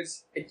shows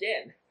because,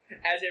 again,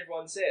 as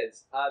everyone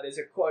says, there's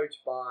a quote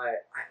by,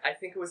 I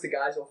think it was the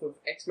guys off of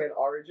X-Men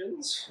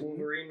Origins,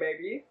 Wolverine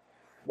maybe,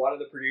 one of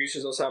the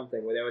producers or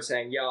something, where they were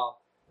saying, yeah,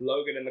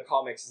 Logan in the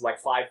comics is like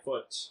 5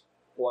 foot,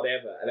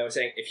 whatever. And they were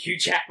saying, if Hugh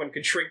Jackman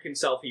could shrink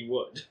himself, he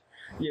would.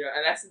 You know,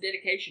 and that's the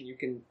dedication you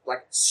can,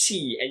 like,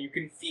 see, and you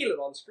can feel it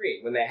on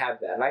screen when they have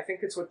that. And I think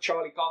it's what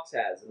Charlie Cox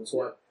has, and it's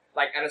what,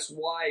 and it's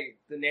why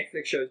the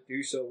Netflix shows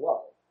do so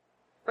well.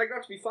 Like,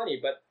 not to be funny,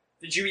 but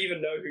did you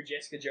even know who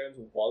Jessica Jones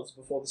was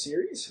before the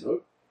series?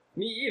 Nope.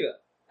 Me either.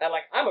 And,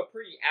 like, I'm a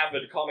pretty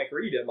avid comic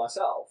reader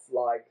myself,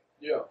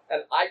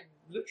 and I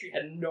literally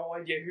had no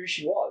idea who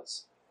she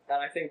was.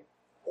 And I think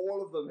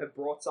all of them have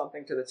brought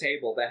something to the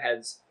table that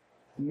has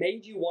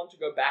made you want to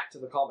go back to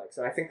the comics.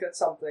 And I think that's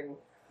something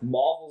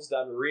Marvel's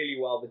done really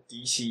well that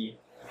DC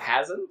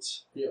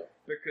hasn't. Yeah.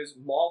 Because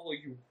Marvel,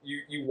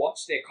 you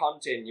watch their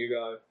content, you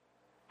go,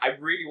 I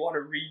really want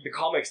to read the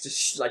comics to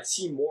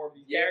see more of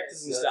these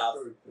characters and stuff.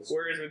 True.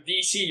 Whereas with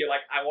DC, you're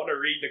like, I want to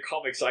read the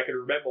comics so I can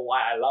remember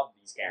why I love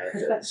these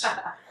characters.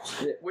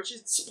 Which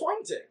is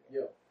disappointing.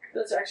 Yeah.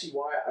 That's actually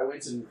why I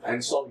went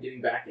and started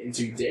getting back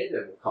into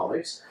Daredevil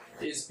comics,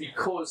 is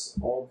because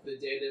of the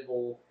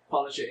Daredevil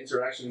Punisher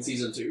interaction in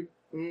Season 2.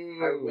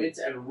 I went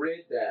and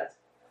read that,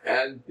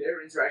 and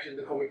their interaction in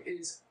the comic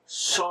is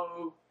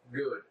so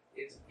good.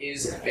 It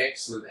is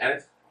excellent, and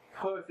it's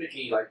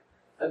perfectly,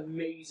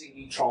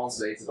 amazingly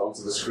translated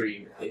onto the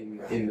screen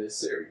in this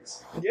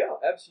series. Yeah,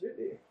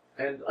 absolutely.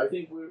 And I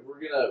think we're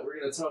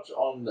gonna touch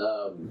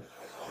on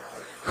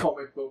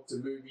comic book to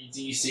movie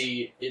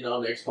DC in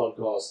our next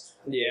podcast.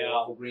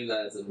 Yeah. For Green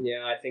Lantern.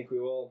 Yeah, I think we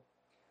will.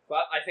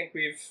 But I think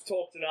we've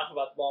talked enough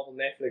about the Marvel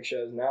Netflix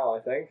shows now,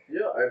 I think.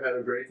 Yeah, I've had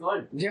a great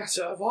time. Yeah,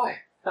 so have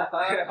I.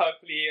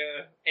 Hopefully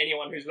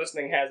anyone who's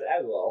listening has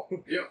as well.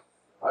 Yeah.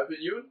 I've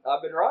been Ewan.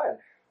 I've been Ryan.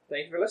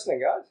 Thank you for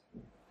listening, guys.